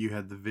 You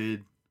had the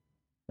vid.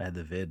 I had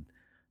the vid.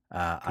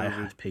 I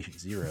had patient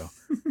zero.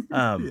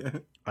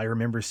 I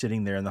remember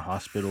sitting there in the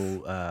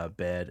hospital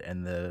bed,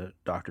 and the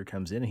doctor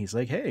comes in, and he's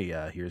like,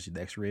 hey, here's the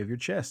x-ray of your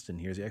chest, and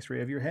here's the x-ray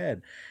of your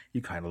head.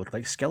 You kind of look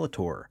like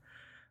Skeletor.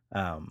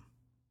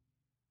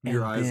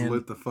 Your eyes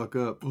lit the fuck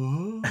up.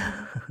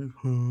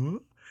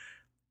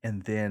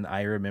 And then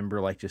I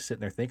remember like just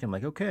sitting there thinking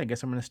like, okay, I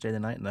guess I'm going to stay the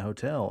night in the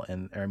hotel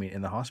in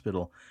the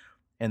hospital.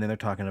 And then they're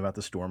talking about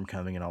the storm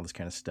coming and all this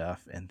kind of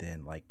stuff. And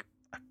then like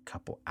a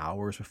couple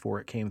hours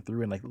before it came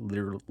through and like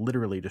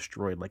literally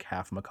destroyed like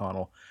half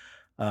McConnell.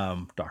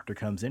 Doctor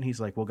comes in. He's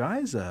like, well,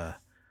 guys,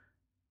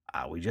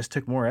 we just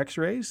took more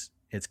x-rays.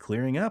 It's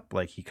clearing up.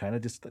 Like he kind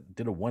of just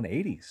did a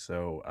 180.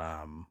 So,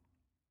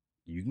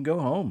 you can go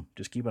home.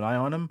 Just keep an eye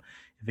on him.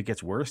 If it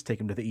gets worse, take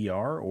him to the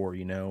ER or,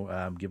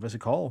 give us a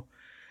call.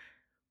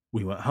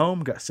 We went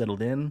home, got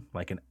settled in.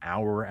 Like an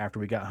hour after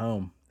we got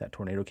home, that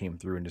tornado came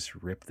through and just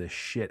ripped the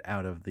shit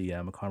out of the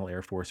McConnell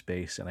Air Force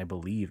Base. And I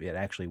believe it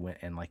actually went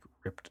and like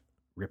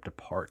ripped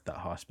apart that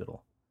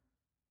hospital.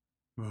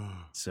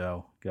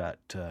 So got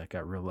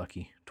real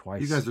lucky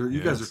twice.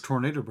 You guys are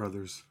tornado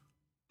brothers.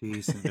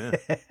 Decent.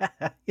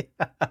 Yeah.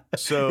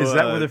 So is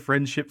that where the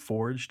friendship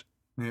forged?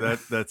 Yeah.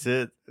 That's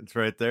it. It's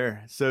right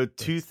there. So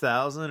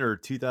 2000 or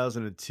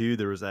 2002,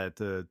 there was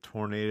that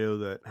tornado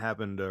that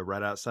happened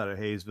right outside of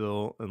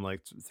Hayesville and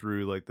like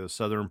through like the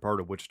southern part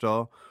of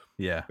Wichita.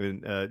 Yeah.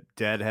 And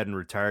Dad hadn't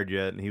retired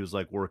yet, and he was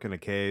like working a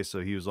case,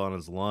 so he was on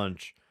his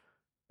lunch,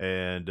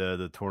 and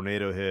the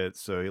tornado hit.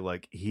 So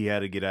he had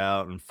to get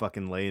out and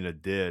fucking lay in a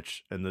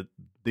ditch. And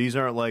these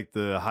aren't like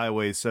the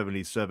Highway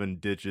 77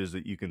 ditches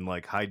that you can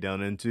like hide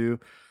down into.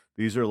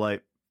 These are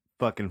like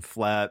fucking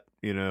flat,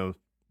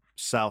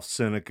 South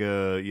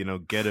Seneca,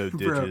 ghetto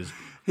ditches. Bro,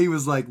 he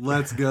was like,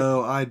 "Let's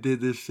go! I did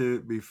this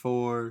shit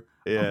before.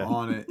 Yeah. I'm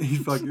on it."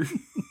 He's like, "This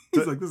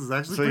is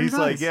actually." So pretty he's nice.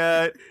 like,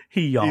 "Yeah."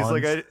 He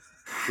yawns.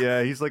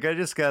 He's like, I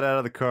just got out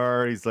of the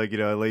car. He's like,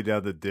 I laid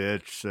down the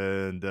ditch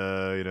and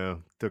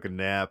took a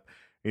nap.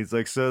 He's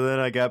like, so then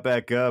I got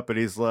back up, and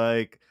he's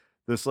like,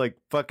 this like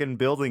fucking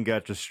building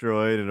got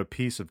destroyed, and a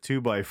piece of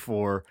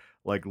 2x4,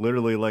 like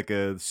literally like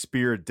a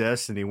spear of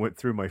destiny, went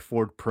through my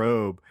Ford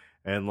Probe.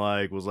 And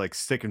like was like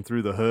sticking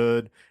through the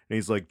hood, and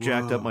he's like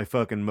jacked up my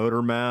fucking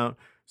motor mount.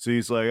 So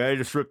he's like, I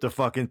just ripped the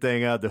fucking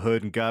thing out the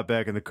hood and got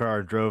back in the car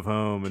and drove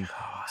home. And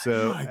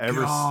so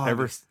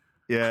ever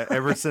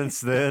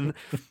since then,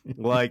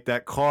 like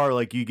that car,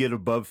 like you get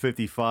above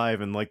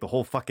 55, and like the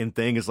whole fucking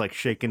thing is like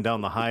shaking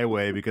down the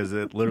highway because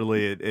it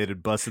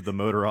had busted the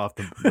motor off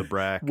the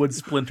brack. Wood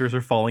splinters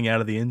are falling out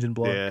of the engine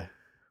block. Yeah,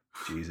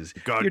 Jesus,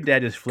 your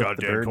dad just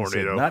flipped the bird tornado.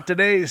 and said, "Not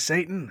today,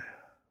 Satan."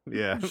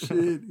 Yeah.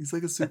 Shit, he's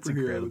like a superhero.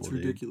 incredible, It's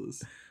dude.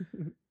 ridiculous.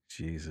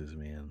 Jesus,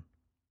 man.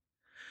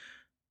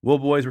 Well,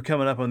 boys, we're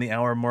coming up on the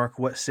hour mark.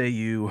 What say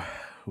you?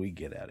 We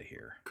get out of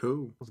here.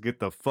 Cool. Let's get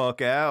the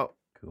fuck out.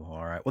 Cool.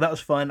 All right. Well, that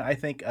was fun. I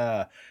think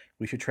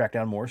we should track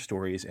down more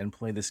stories and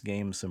play this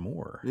game some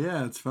more.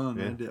 Yeah, it's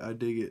fun. Yeah. I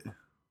dig it.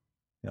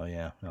 Oh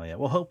yeah.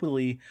 Well,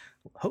 hopefully,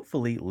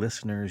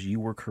 listeners,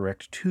 you were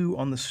correct too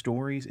on the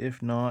stories.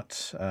 If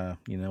not,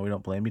 we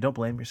don't blame you. Don't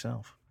blame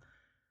yourself.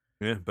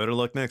 Yeah, better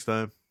luck next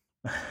time.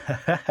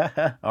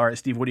 All right,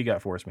 Steve, what do you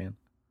got for us, man?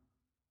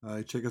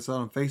 Check us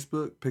out on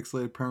Facebook,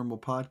 Pixelated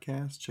Paranormal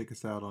Podcast. Check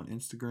us out on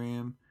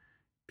Instagram,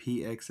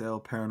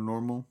 PXL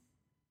Paranormal.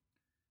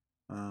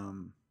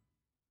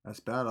 That's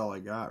about all I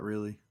got,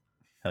 really.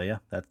 Hell yeah,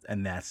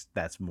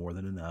 that's more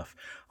than enough.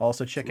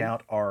 Also, check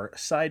out our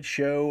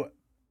sideshow.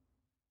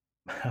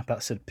 I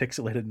about said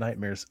Pixelated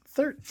Nightmares,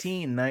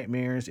 13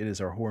 Nightmares. It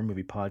is our horror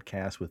movie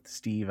podcast with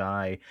Steve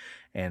I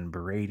and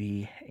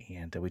Brady,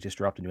 and we just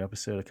dropped a new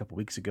episode a couple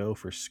weeks ago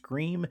for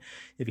Scream.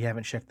 If you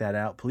haven't checked that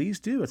out, please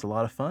do. It's a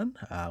lot of fun.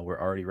 We're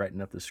already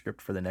writing up the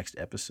script for the next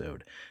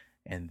episode.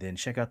 And then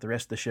check out the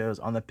rest of the shows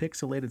on the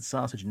Pixelated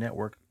Sausage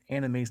Network,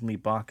 Animazingly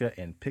Baka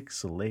and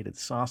Pixelated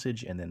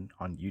Sausage. And then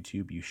on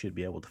YouTube, you should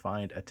be able to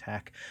find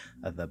Attack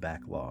of the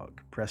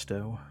Backlog.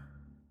 Presto.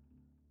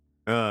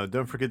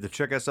 Don't forget to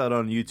check us out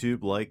on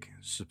YouTube, like,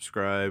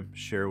 subscribe,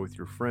 share with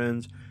your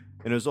friends.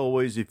 And as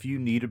always, if you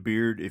need a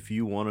beard, if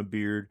you want a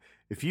beard,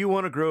 if you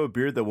want to grow a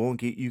beard that won't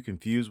get you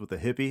confused with a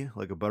hippie,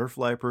 like a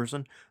butterfly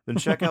person, then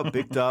check out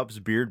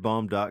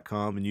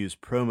BigDobsBeardBalm.com and use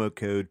promo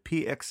code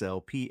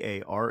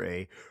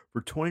PXLPARA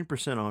for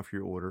 20% off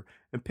your order.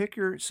 And pick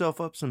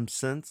yourself up some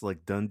scents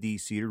like Dundee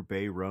Cedar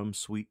Bay Rum,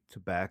 Sweet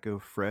Tobacco,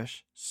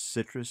 Fresh,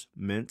 Citrus,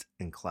 Mint,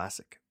 and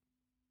Classic.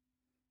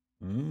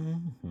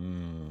 And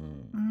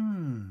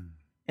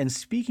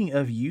speaking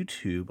of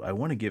YouTube, I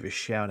want to give a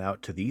shout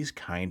out to these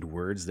kind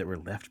words that were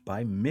left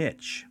by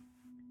Mitch.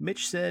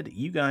 Mitch said,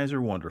 "You guys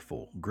are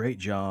wonderful. Great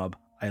job.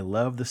 I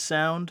love the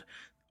sound.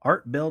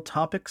 Art Bell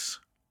topics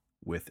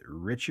with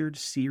Richard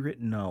Searit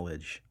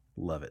knowledge.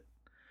 Love it."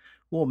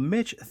 Well,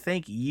 Mitch,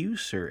 thank you,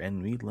 sir,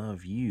 and we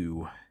love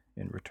you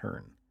in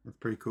return. That's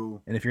pretty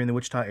cool. And if you're in the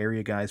Wichita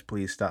area, guys,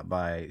 please stop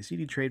by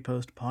CD Trade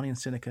Post, Pawnee and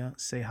Seneca.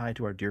 Say hi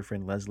to our dear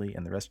friend Leslie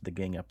and the rest of the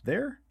gang up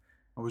there.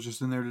 I was just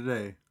in there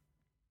today.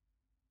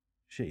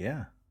 Shit,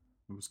 yeah.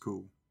 It was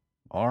cool.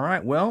 All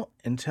right, well,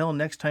 until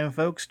next time,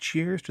 folks,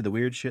 cheers to the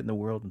weird shit in the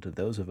world and to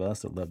those of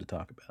us that love to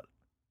talk about it.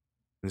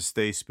 And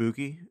stay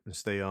spooky and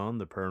stay on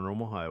the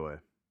paranormal highway.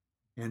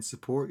 And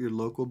support your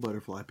local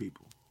butterfly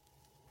people.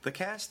 The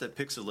cast at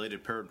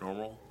Pixelated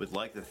Paranormal would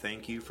like to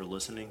thank you for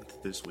listening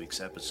to this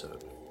week's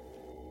episode.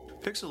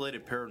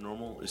 Pixelated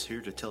Paranormal is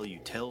here to tell you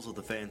tales of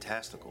the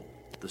fantastical,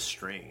 the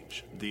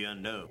strange, the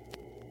unknown.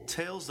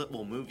 Tales that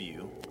will move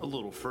you a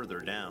little further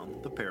down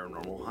the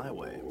paranormal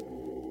highway.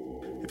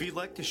 If you'd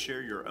like to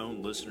share your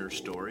own listener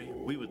story,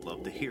 we would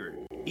love to hear it.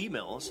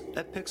 Email us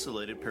at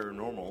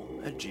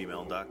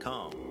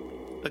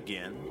pixelatedparanormal@gmail.com.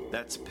 Again,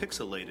 that's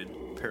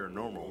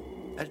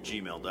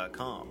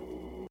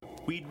pixelatedparanormal@gmail.com.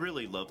 We'd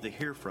really love to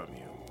hear from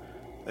you.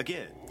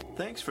 Again,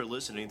 thanks for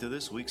listening to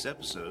this week's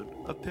episode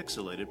of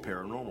Pixelated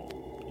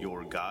Paranormal,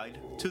 your guide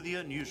to the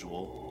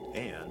unusual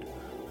and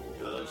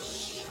the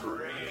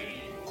strange.